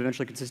any sort of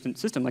eventually consistent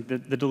system. Like the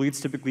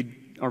deletes typically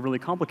are really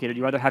complicated.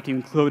 You either have to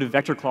include a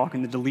vector clock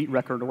in the delete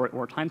record or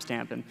a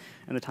timestamp, and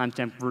the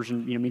timestamp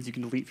version means you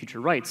can delete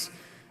future writes.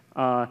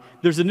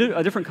 There's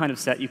a different kind of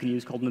set you can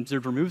use called an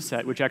observe-remove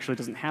set, which actually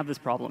doesn't have this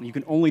problem. You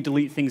can only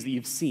delete things that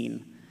you've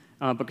seen,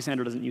 but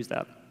Cassandra doesn't use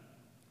that.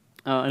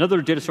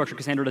 Another data structure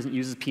Cassandra doesn't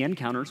use is PN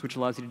counters, which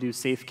allows you to do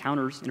safe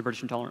counters in a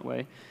partition-tolerant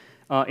way.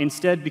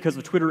 Instead, because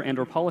of Twitter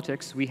and/or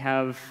politics, we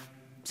have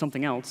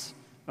something else,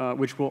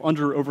 which will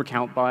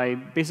under-overcount by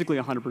basically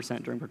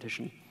 100% during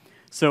partition.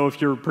 So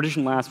if your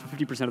partition lasts for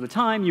 50% of the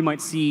time, you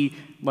might see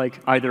like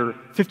either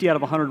 50 out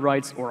of 100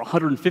 writes or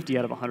 150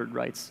 out of 100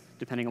 writes,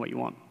 depending on what you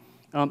want.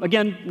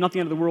 Again, not the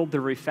end of the world.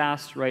 They're very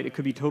fast, right? It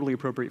could be totally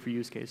appropriate for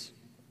use case.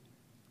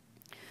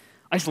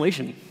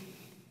 Isolation.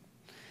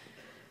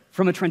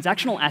 From a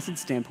transactional ACID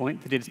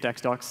standpoint, the data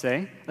stacks docs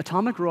say,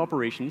 atomic row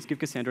operations give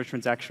Cassandra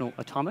transactional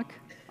atomic,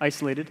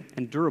 isolated,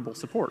 and durable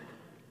support.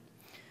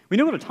 We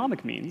know what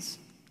atomic means.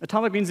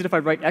 Atomic means that if I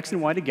write x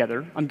and y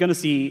together, I'm going to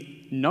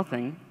see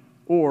nothing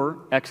or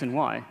x and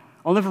y.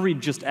 I'll never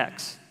read just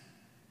x.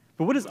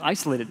 But what does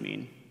isolated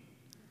mean?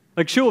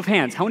 Like, show of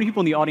hands, how many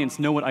people in the audience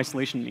know what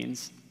isolation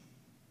means?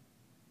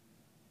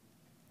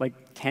 Like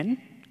 10?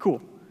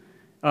 Cool.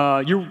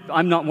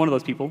 I'm not one of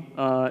those people,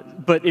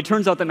 but it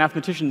turns out that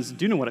mathematicians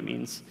do know what it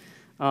means.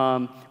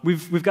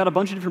 We've got a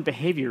bunch of different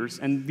behaviors,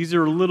 and these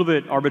are a little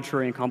bit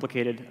arbitrary and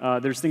complicated.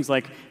 There's things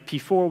like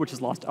P4, which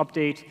is lost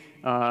update,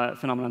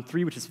 phenomenon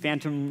 3, which is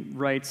phantom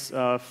writes,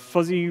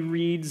 fuzzy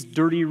reads,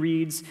 dirty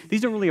reads.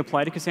 These don't really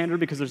apply to Cassandra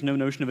because there's no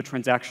notion of a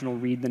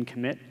transactional read then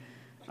commit.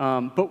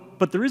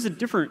 But there is a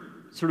different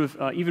sort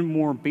of even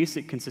more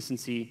basic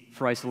consistency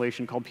for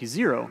isolation called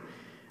P0.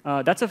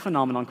 That's a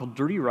phenomenon called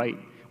dirty write,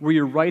 where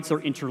your writes are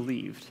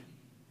interleaved.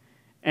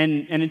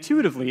 And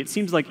intuitively, it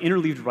seems like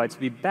interleaved writes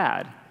would be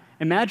bad.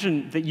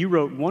 Imagine that you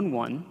wrote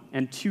 1-1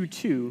 and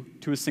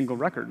 2-2 to a single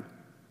record.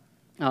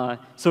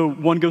 So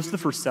 1 goes to the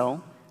first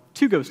cell,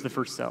 2 goes to the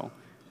first cell,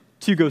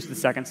 2 goes to the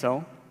second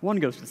cell, 1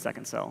 goes to the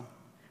second cell.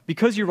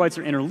 Because your writes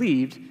are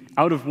interleaved,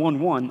 out of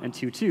 1-1 and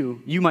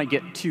 2-2, you might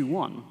get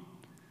 2-1.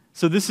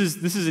 So this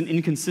is an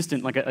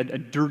inconsistent, like a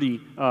dirty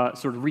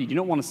sort of read. You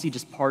don't want to see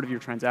just part of your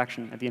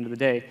transaction at the end of the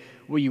day.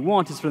 What you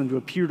want is for them to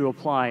appear to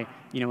apply,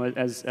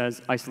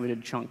 as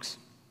isolated chunks.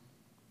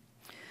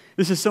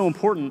 This is so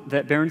important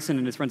that Berenson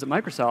and his friends at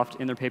Microsoft,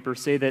 in their paper,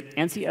 say that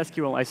ANSI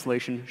SQL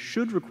isolation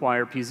should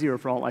require P0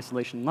 for all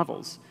isolation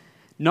levels.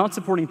 Not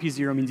supporting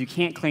P0 means you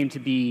can't claim to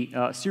be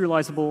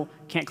serializable,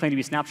 can't claim to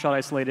be snapshot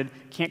isolated,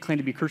 can't claim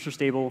to be cursor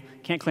stable,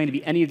 can't claim to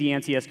be any of the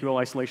ANSI SQL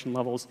isolation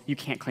levels. You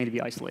can't claim to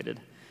be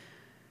isolated.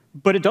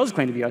 But it does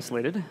claim to be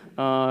isolated.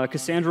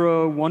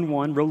 Cassandra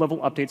 1.1 row-level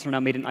updates are now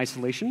made in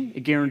isolation.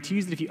 It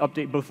guarantees that if you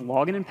update both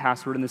login and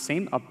password in the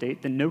same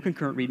update, then no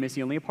concurrent read may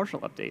see only a partial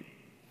update.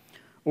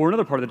 Or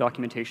another part of the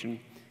documentation,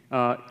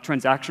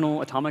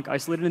 transactional, atomic,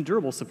 isolated, and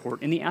durable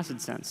support in the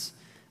ACID sense.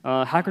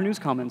 Hacker News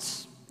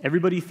comments,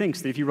 everybody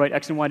thinks that if you write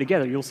X and Y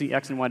together, you'll see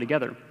X and Y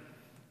together.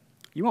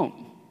 You won't.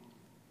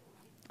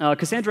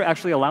 Cassandra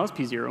actually allows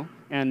P0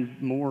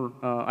 and more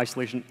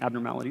isolation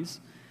abnormalities.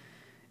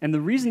 And the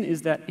reason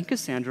is that in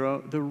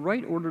Cassandra, the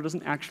write order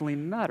doesn't actually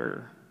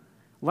matter.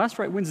 Last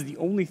write wins is the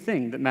only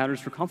thing that matters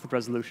for conflict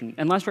resolution,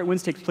 and last write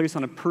wins takes place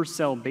on a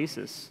per-cell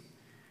basis.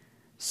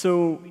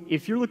 So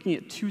if you're looking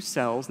at two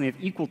cells and they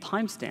have equal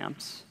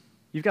timestamps,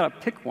 you've got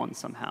to pick one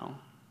somehow.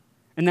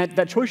 And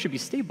that choice should be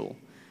stable.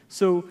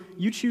 So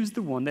you choose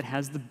the one that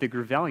has the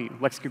bigger value,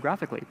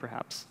 lexicographically,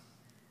 perhaps.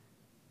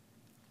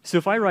 So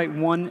if I write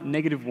 1,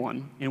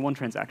 -1 in one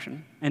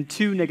transaction, and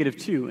 2,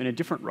 -2 in a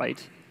different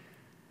write,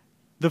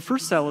 the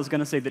first cell is going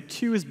to say that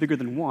 2 is bigger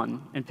than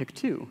 1 and pick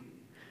 2.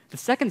 The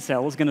second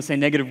cell is going to say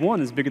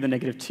 -1 is bigger than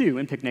 -2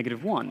 and pick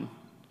 -1.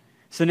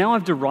 So now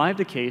I've derived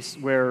a case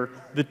where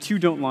the two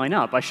don't line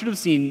up. I should have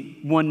seen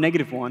 1,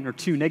 -1 or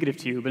 2,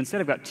 -2, but instead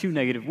I've got 2,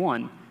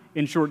 -1.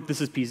 In short,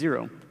 this is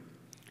P0.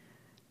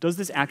 Does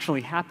this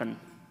actually happen?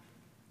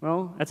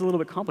 Well, that's a little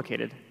bit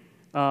complicated.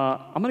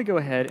 I'm going to go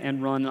ahead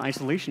and run an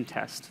isolation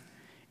test.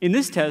 In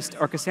this test,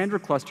 our Cassandra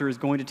cluster is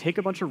going to take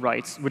a bunch of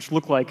writes, which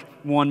look like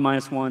 1,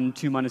 -1,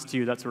 2,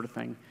 -2, that sort of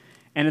thing.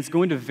 And it's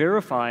going to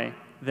verify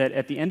that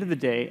at the end of the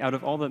day, out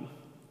of all the,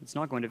 it's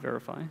not going to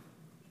verify.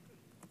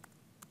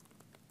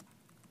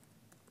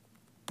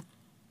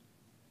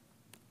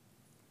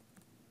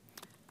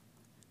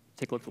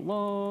 Take a look at the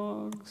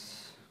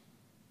logs.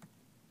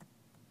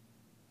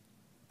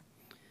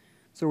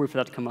 So wait for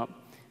that to come up.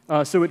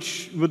 So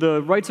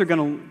the writes are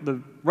going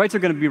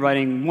to be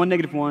writing 1,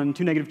 -1,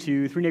 2,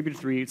 -2, 3,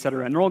 -3, et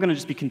cetera, and they're all going to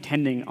just be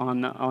contending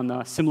on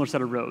a similar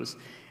set of rows.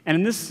 And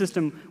in this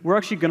system, we're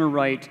actually going to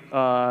write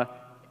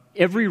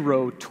every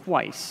row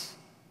twice.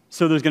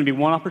 So there's going to be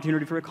one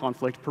opportunity for a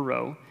conflict per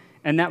row,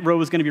 and that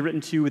row is going to be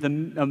written to with a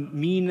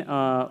mean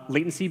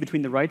latency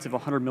between the writes of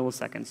 100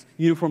 milliseconds,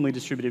 uniformly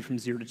distributed from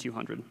 0 to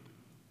 200.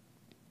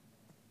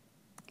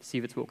 See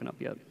if it's woken up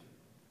yet.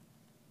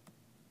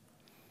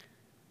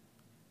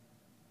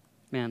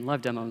 Man,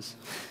 live demos.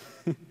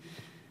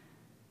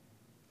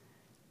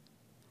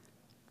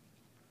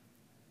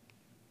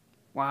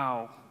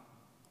 Wow.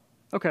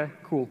 OK,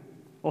 cool.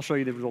 I'll show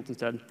you the results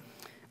instead.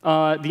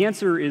 The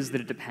answer is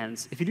that it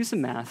depends. If you do some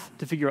math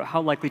to figure out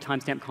how likely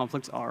timestamp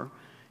conflicts are,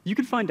 you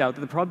can find out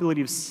that the probability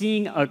of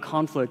seeing a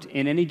conflict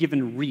in any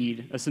given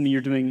read, assuming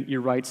you're doing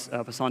your writes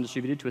Poisson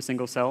distributed to a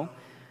single cell,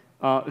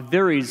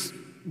 varies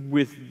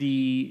with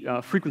the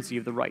frequency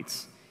of the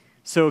writes.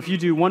 So if you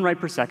do 1 write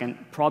per second,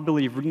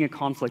 probability of reading a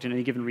conflict in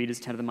any given read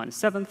is 10 to the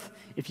 -7th.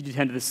 If you do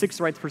 10 to the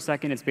 6th writes per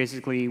second, it's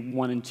basically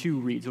 1 and 2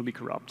 reads will be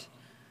corrupt.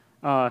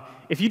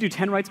 If you do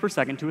 10 writes per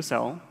second to a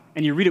cell,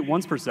 and you read it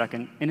once per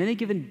second, in any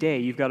given day,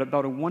 you've got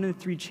about a 1 in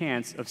 3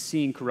 chance of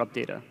seeing corrupt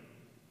data.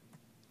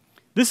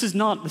 This is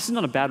not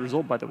a bad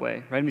result, by the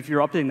way. Right? I mean, if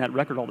you're updating that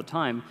record all the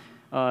time,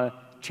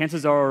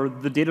 chances are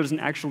the data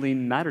doesn't actually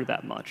matter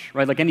that much.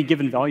 Right? Like any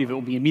given value of it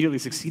will be immediately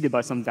succeeded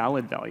by some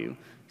valid value.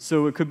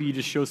 So it could be you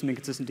just show some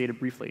inconsistent data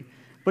briefly.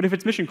 But if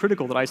it's mission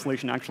critical that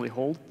isolation actually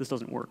hold, this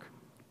doesn't work.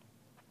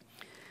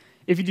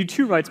 If you do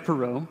 2 writes per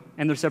row,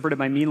 and they're separated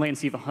by mean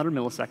latency of 100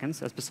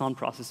 milliseconds as Poisson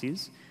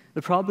processes,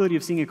 the probability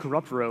of seeing a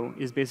corrupt row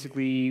is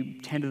basically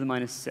 10 to the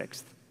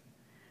 -6th.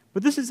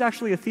 But this is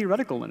actually a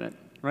theoretical limit.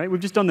 Right?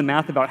 We've just done the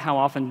math about how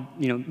often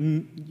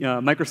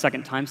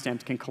microsecond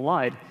timestamps can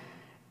collide.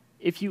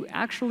 If you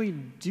actually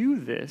do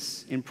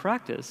this in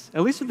practice,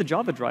 at least with the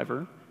Java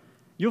driver,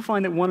 you'll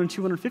find that 1 in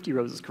 250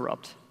 rows is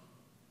corrupt.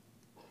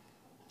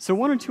 So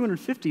 1 in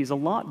 250 is a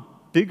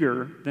lot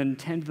bigger than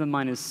 10 to the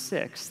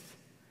 -6th.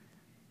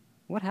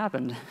 What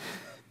happened?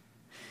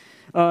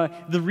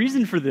 The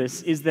reason for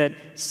this is that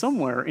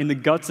somewhere in the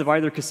guts of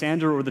either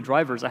Cassandra or the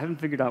drivers, I haven't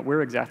figured out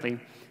where exactly,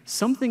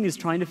 something is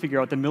trying to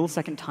figure out the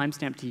millisecond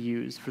timestamp to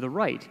use for the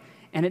write.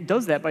 And it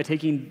does that by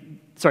taking,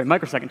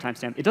 microsecond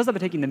timestamp. It does that by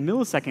taking the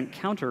millisecond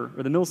counter,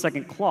 or the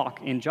millisecond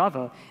clock in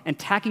Java, and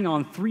tacking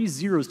on 3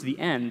 zeros to the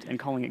end and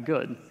calling it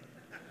good.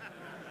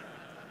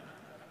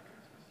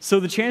 So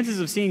the chances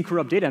of seeing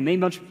corrupt data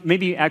may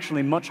be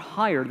actually much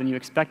higher than you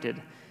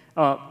expected.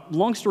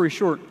 Long story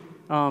short,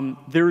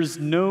 there is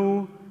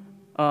no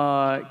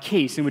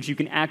case in which you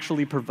can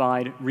actually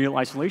provide real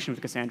isolation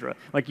with Cassandra.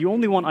 Like, you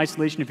only want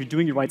isolation if you're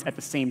doing your writes at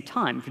the same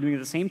time. If you're doing it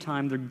at the same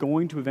time, they're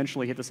going to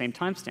eventually hit the same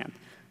timestamp.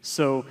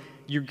 So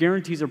your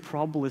guarantees are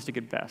probabilistic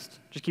at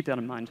best. Just keep that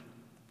in mind.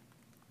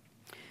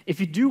 If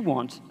you do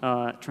want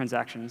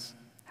transactions,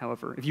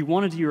 however, if you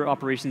want to do your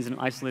operations in an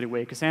isolated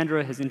way,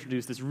 Cassandra has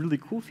introduced this really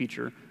cool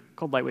feature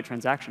called lightweight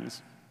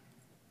transactions.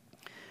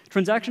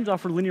 Transactions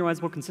offer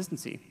linearizable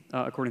consistency,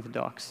 according to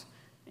docs.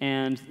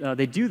 And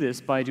they do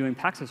this by doing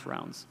Paxos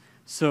rounds.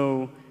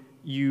 So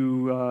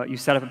you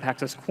set up a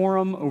Paxos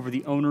quorum over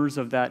the owners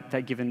of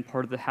that given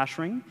part of the hash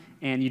ring,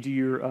 and you do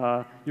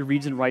your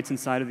reads and writes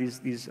inside of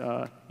these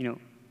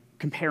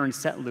compare and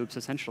set loops,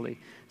 essentially.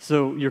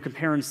 So your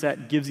compare and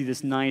set gives you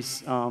this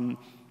nice,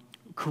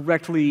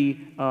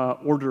 correctly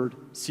ordered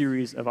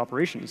series of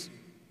operations.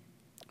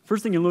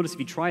 First thing you'll notice if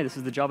you try this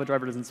is the Java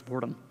driver doesn't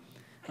support them.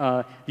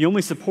 The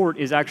only support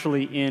is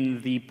actually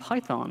in the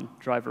Python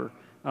driver,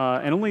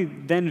 and only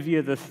then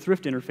via the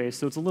thrift interface,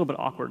 so it's a little bit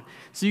awkward.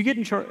 So you get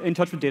in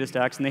touch with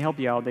DataStax, and they help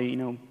you out. They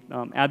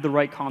add the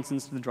right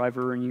constants to the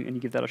driver, and you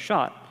give that a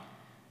shot.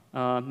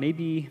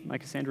 Maybe my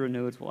Cassandra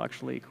nodes will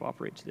actually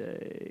cooperate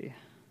today.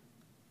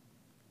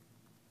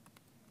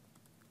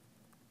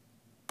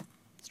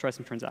 Let's try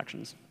some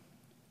transactions.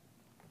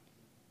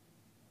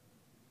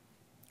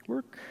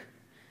 Work.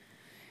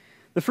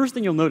 The first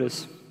thing you'll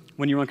notice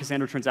when you run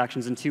Cassandra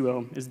transactions in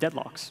 2.0 is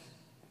deadlocks.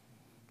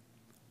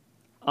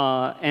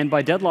 And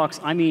by deadlocks,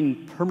 I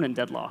mean permanent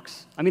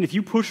deadlocks. I mean, if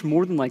you push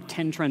more than like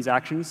 10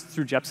 transactions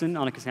through Jepsen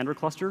on a Cassandra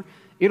cluster,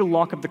 it'll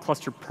lock up the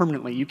cluster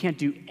permanently. You can't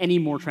do any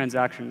more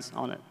transactions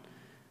on it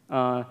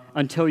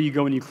until you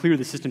go and you clear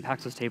the system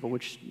Paxos table,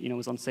 which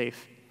is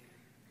unsafe.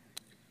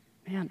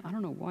 Man, I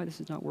don't know why this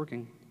is not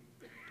working.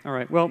 All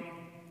right, well,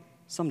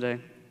 someday.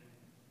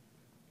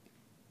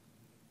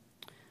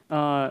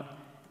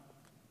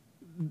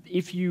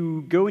 If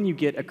you go and you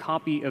get a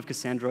copy of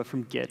Cassandra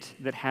from Git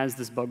that has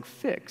this bug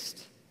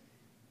fixed,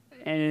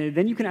 and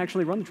then you can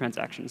actually run the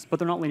transactions, but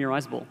they're not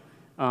linearizable.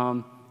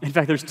 In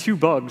fact, there's 2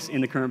 bugs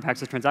in the current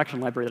Paxos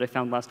transaction library that I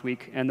found last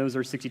week, and those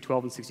are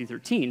 6012 and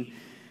 6013.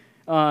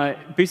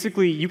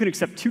 Basically, you can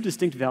accept 2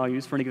 distinct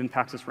values for any given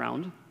Paxos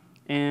round,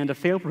 and a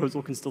fail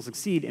proposal can still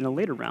succeed in a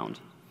later round.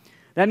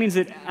 That means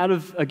that out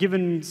of a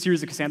given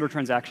series of Cassandra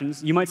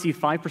transactions, you might see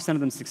 5%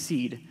 of them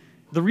succeed.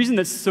 The reason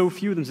that so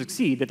few of them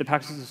succeed, that the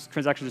Paxos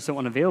transactions are so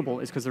unavailable,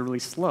 is because they're really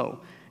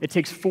slow. It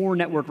takes 4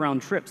 network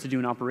round trips to do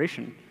an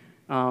operation.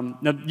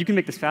 Now, you can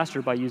make this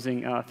faster by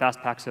using fast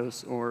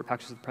Paxos or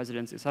Paxos with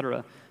precedence, et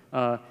cetera.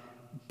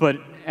 But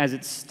as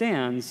it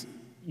stands,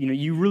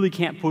 you really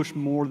can't push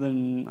more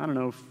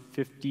than,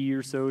 50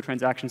 or so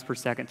transactions per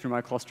second through my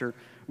cluster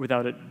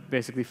without it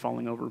basically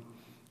falling over.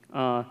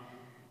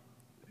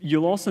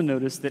 You'll also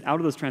notice that out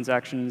of those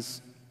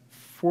transactions,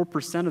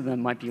 4% of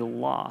them might be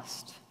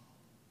lost.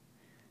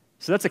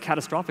 So that's a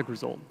catastrophic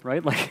result,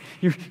 right? Like,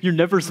 you're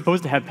never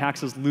supposed to have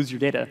Paxos lose your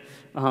data.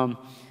 And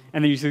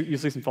then you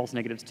see some false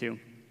negatives, too.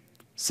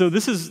 So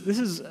this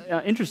is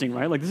interesting,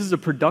 right? Like, this is a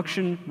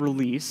production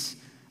release.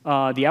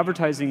 The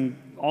advertising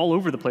all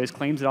over the place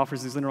claims it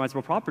offers these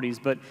linearizable properties,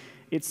 but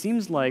it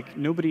seems like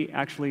nobody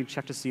actually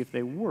checked to see if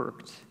they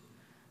worked.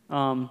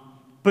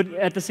 But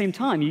at the same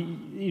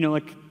time,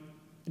 like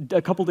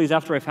a couple days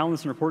after I found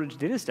this and reported it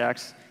to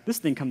DataStax, this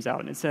thing comes out,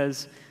 and it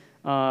says,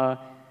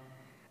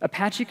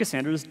 Apache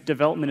Cassandra's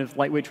development of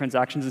lightweight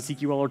transactions in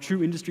CQL are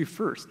true industry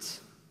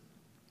firsts.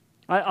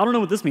 I don't know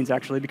what this means,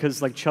 actually,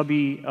 because like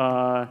Chubby,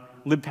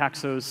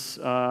 libpaxos,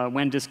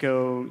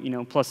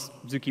 WANDisco, plus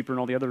Zookeeper and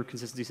all the other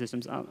consistency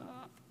systems,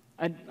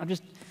 I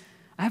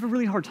have a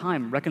really hard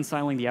time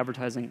reconciling the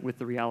advertising with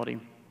the reality.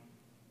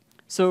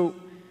 So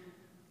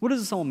what does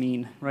this all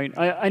mean, right?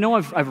 I know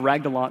I've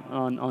ragged a lot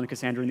on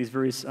Cassandra and these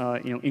various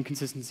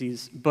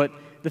inconsistencies, but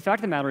the fact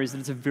of the matter is that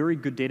it's a very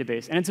good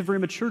database, and it's a very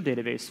mature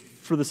database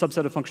for the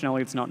subset of functionality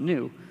that's not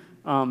new.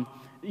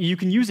 You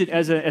can use it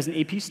as an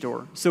AP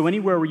store. So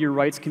anywhere where your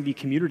writes can be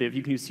commutative,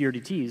 you can use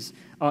CRDTs.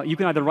 You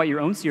can either write your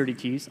own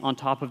CRDTs on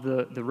top of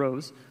the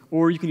rows,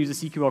 or you can use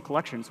the CQL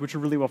collections, which are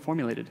really well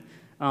formulated.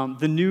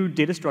 The new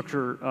data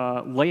structure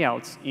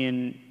layouts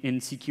in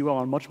CQL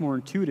are much more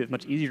intuitive,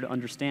 much easier to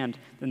understand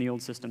than the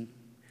old system.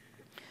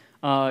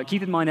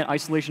 Keep in mind that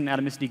isolation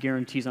and atomicity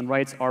guarantees on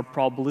writes are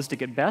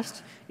probabilistic at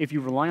best. If you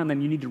rely on them,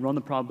 you need to run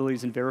the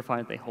probabilities and verify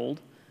that they hold.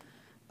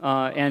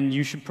 And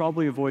you should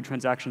probably avoid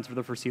transactions for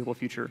the foreseeable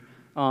future.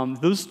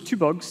 Those 2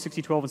 bugs,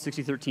 6012 and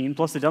 6013,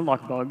 plus the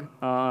deadlock bug,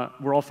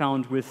 were all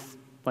found with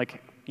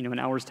an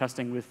hour's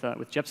testing with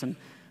Jepsen.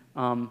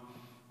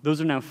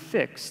 Those are now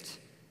fixed,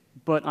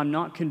 but I'm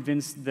not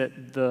convinced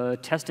that the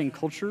testing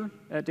culture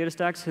at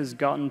DataStax has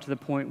gotten to the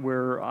point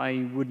where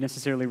I would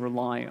necessarily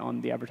rely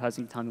on the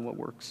advertising to tell me what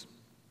works.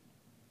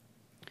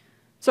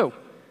 So,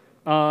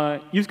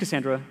 use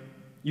Cassandra,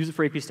 use it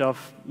for AP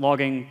stuff,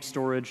 logging,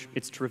 storage.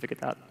 It's terrific at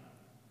that.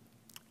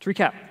 To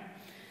recap,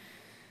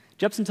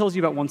 Jepsen tells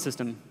you about one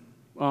system.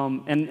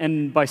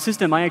 And by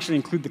system, I actually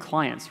include the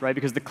clients, right?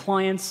 Because the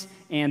clients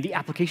and the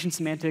application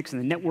semantics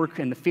and the network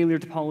and the failure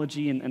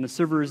topology and the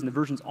servers and the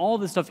versions, all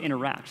of this stuff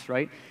interacts,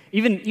 right?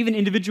 Even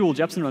individual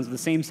Jepsen runs of the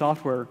same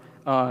software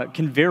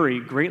can vary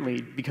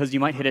greatly because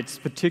you might hit its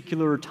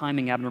particular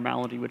timing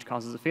abnormality, which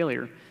causes a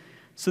failure.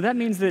 So that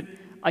means that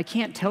I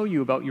can't tell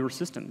you about your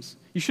systems.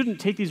 You shouldn't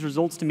take these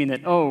results to mean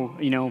that, oh,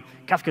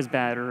 Kafka's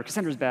bad or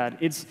Cassandra's bad.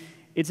 It's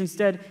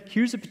instead,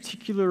 here's a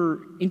particular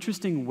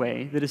interesting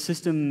way that a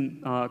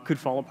system could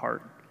fall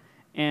apart.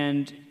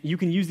 And you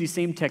can use these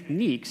same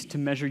techniques to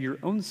measure your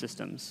own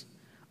systems.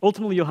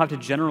 Ultimately, you'll have to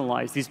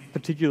generalize these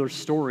particular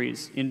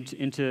stories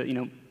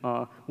into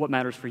what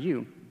matters for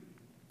you.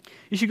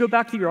 You should go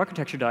back to your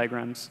architecture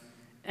diagrams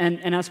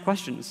and ask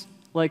questions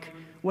like,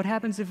 what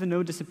happens if a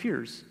node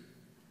disappears?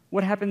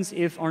 What happens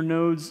if our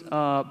nodes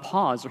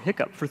pause or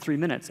hiccup for 3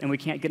 minutes and we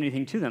can't get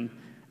anything to them?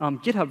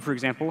 GitHub, for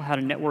example, had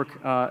a network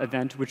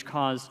event which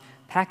caused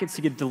packets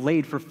to get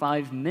delayed for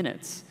 5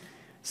 minutes.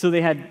 So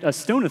they had a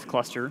Stoneth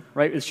cluster,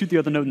 right? Shoot the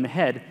other node in the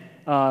head.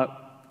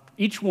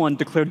 Each one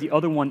declared the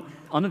other one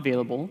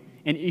unavailable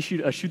and issued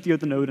a shoot the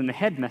other node in the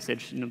head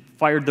message,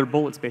 fired their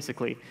bullets,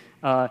 basically.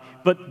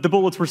 But the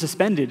bullets were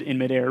suspended in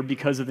midair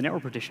because of the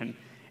network partition.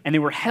 And they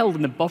were held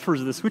in the buffers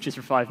of the switches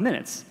for 5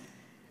 minutes.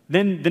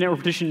 Then the network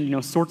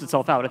partition sorts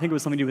itself out. I think it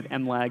was something to do with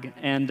MLAG.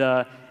 And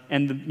the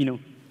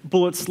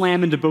bullets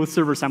slam into both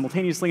servers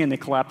simultaneously, and they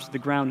collapse to the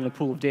ground in a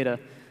pool of data.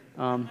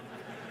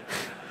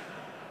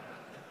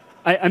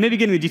 I may be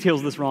getting the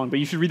details of this wrong, but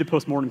you should read the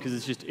postmortem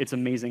because it's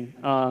amazing.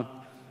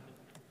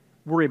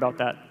 Worry about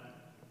that.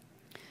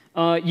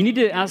 You need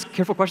to ask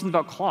careful questions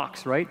about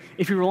clocks, right?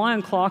 If you rely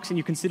on clocks and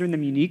you consider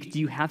them unique, do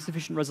you have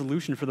sufficient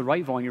resolution for the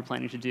write volume you're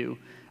planning to do?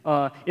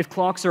 If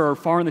clocks are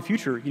far in the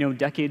future,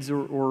 decades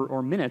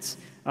or minutes,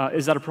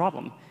 is that a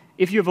problem?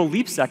 If you have a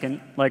leap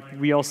second, like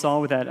we all saw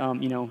with that,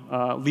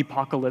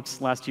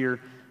 leapocalypse last year,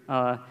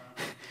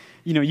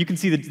 you can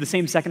see the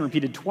same second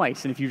repeated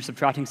twice, and if you're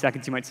subtracting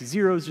seconds, you might see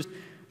zeros. Just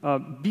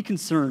be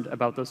concerned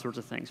about those sorts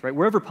of things, right?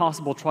 Wherever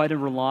possible, try to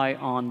rely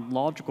on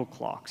logical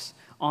clocks,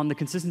 on the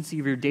consistency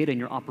of your data and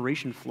your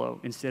operation flow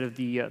instead of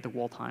the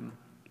wall time.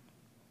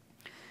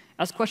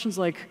 Ask questions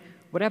like,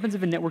 what happens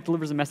if a network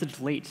delivers a message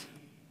late?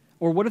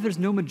 Or what if there's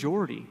no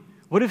majority?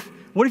 What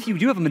if you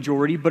do have a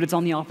majority, but it's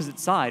on the opposite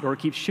side, or it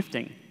keeps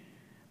shifting?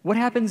 What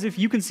happens if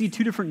you can see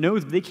two different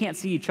nodes, but they can't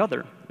see each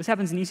other? This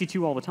happens in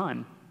EC2 all the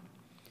time.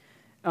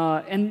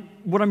 And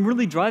what I'm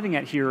really driving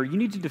at here, you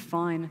need to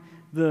define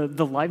the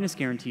liveness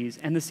guarantees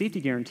and the safety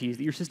guarantees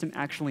that your system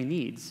actually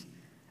needs.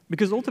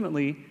 Because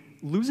ultimately,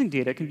 losing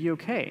data can be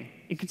OK.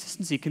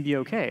 Inconsistency can be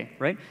OK,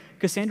 right?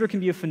 Cassandra can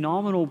be a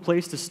phenomenal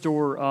place to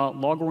store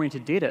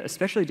log-oriented data,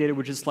 especially data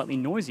which is slightly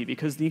noisy,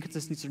 because the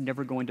inconsistencies are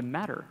never going to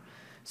matter.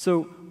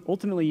 So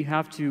ultimately, you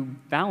have to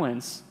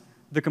balance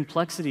the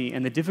complexity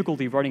and the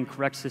difficulty of writing a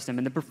correct system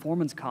and the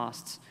performance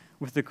costs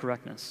with the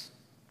correctness.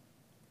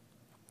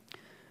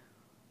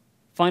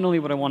 Finally,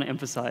 what I want to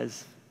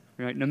emphasize,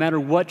 right, no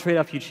matter what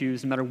trade-off you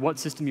choose, no matter what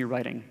system you're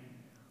writing,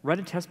 write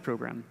a test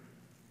program.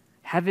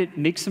 Have it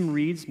make some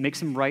reads, make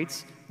some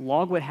writes,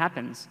 log what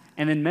happens,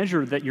 and then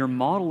measure that your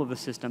model of the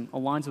system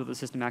aligns with what the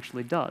system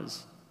actually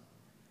does.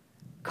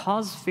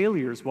 Cause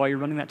failures while you're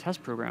running that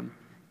test program.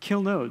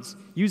 Kill nodes.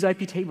 Use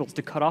IP tables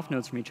to cut off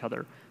nodes from each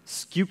other.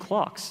 Skew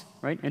clocks,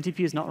 right?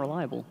 NTP is not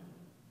reliable.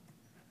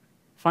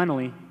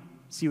 Finally,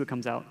 see what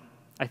comes out.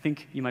 I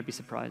think you might be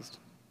surprised.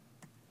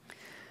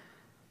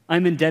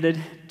 I'm indebted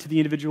to the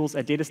individuals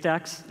at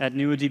DataStax, at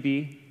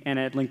NuoDB, and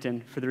at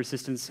LinkedIn for their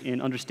assistance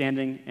in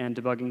understanding and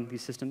debugging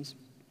these systems.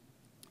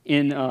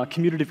 In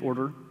commutative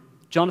order,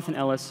 Jonathan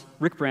Ellis,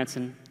 Rick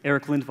Branson,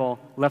 Eric Lindvall,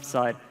 left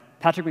side,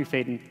 Patrick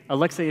McFadden,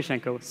 Alexei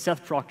Yashenko,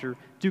 Seth Proctor,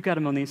 Duke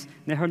Adamonis,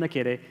 Nehar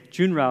Nakede,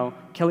 June Rao,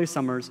 Kelly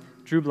Summers,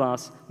 Drew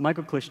Blas,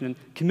 Michael Klishnan,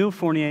 Camille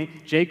Fournier,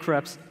 Jay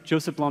Krebs,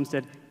 Joseph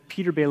Blomstead,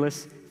 Peter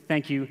Bayless.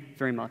 Thank you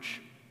very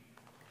much.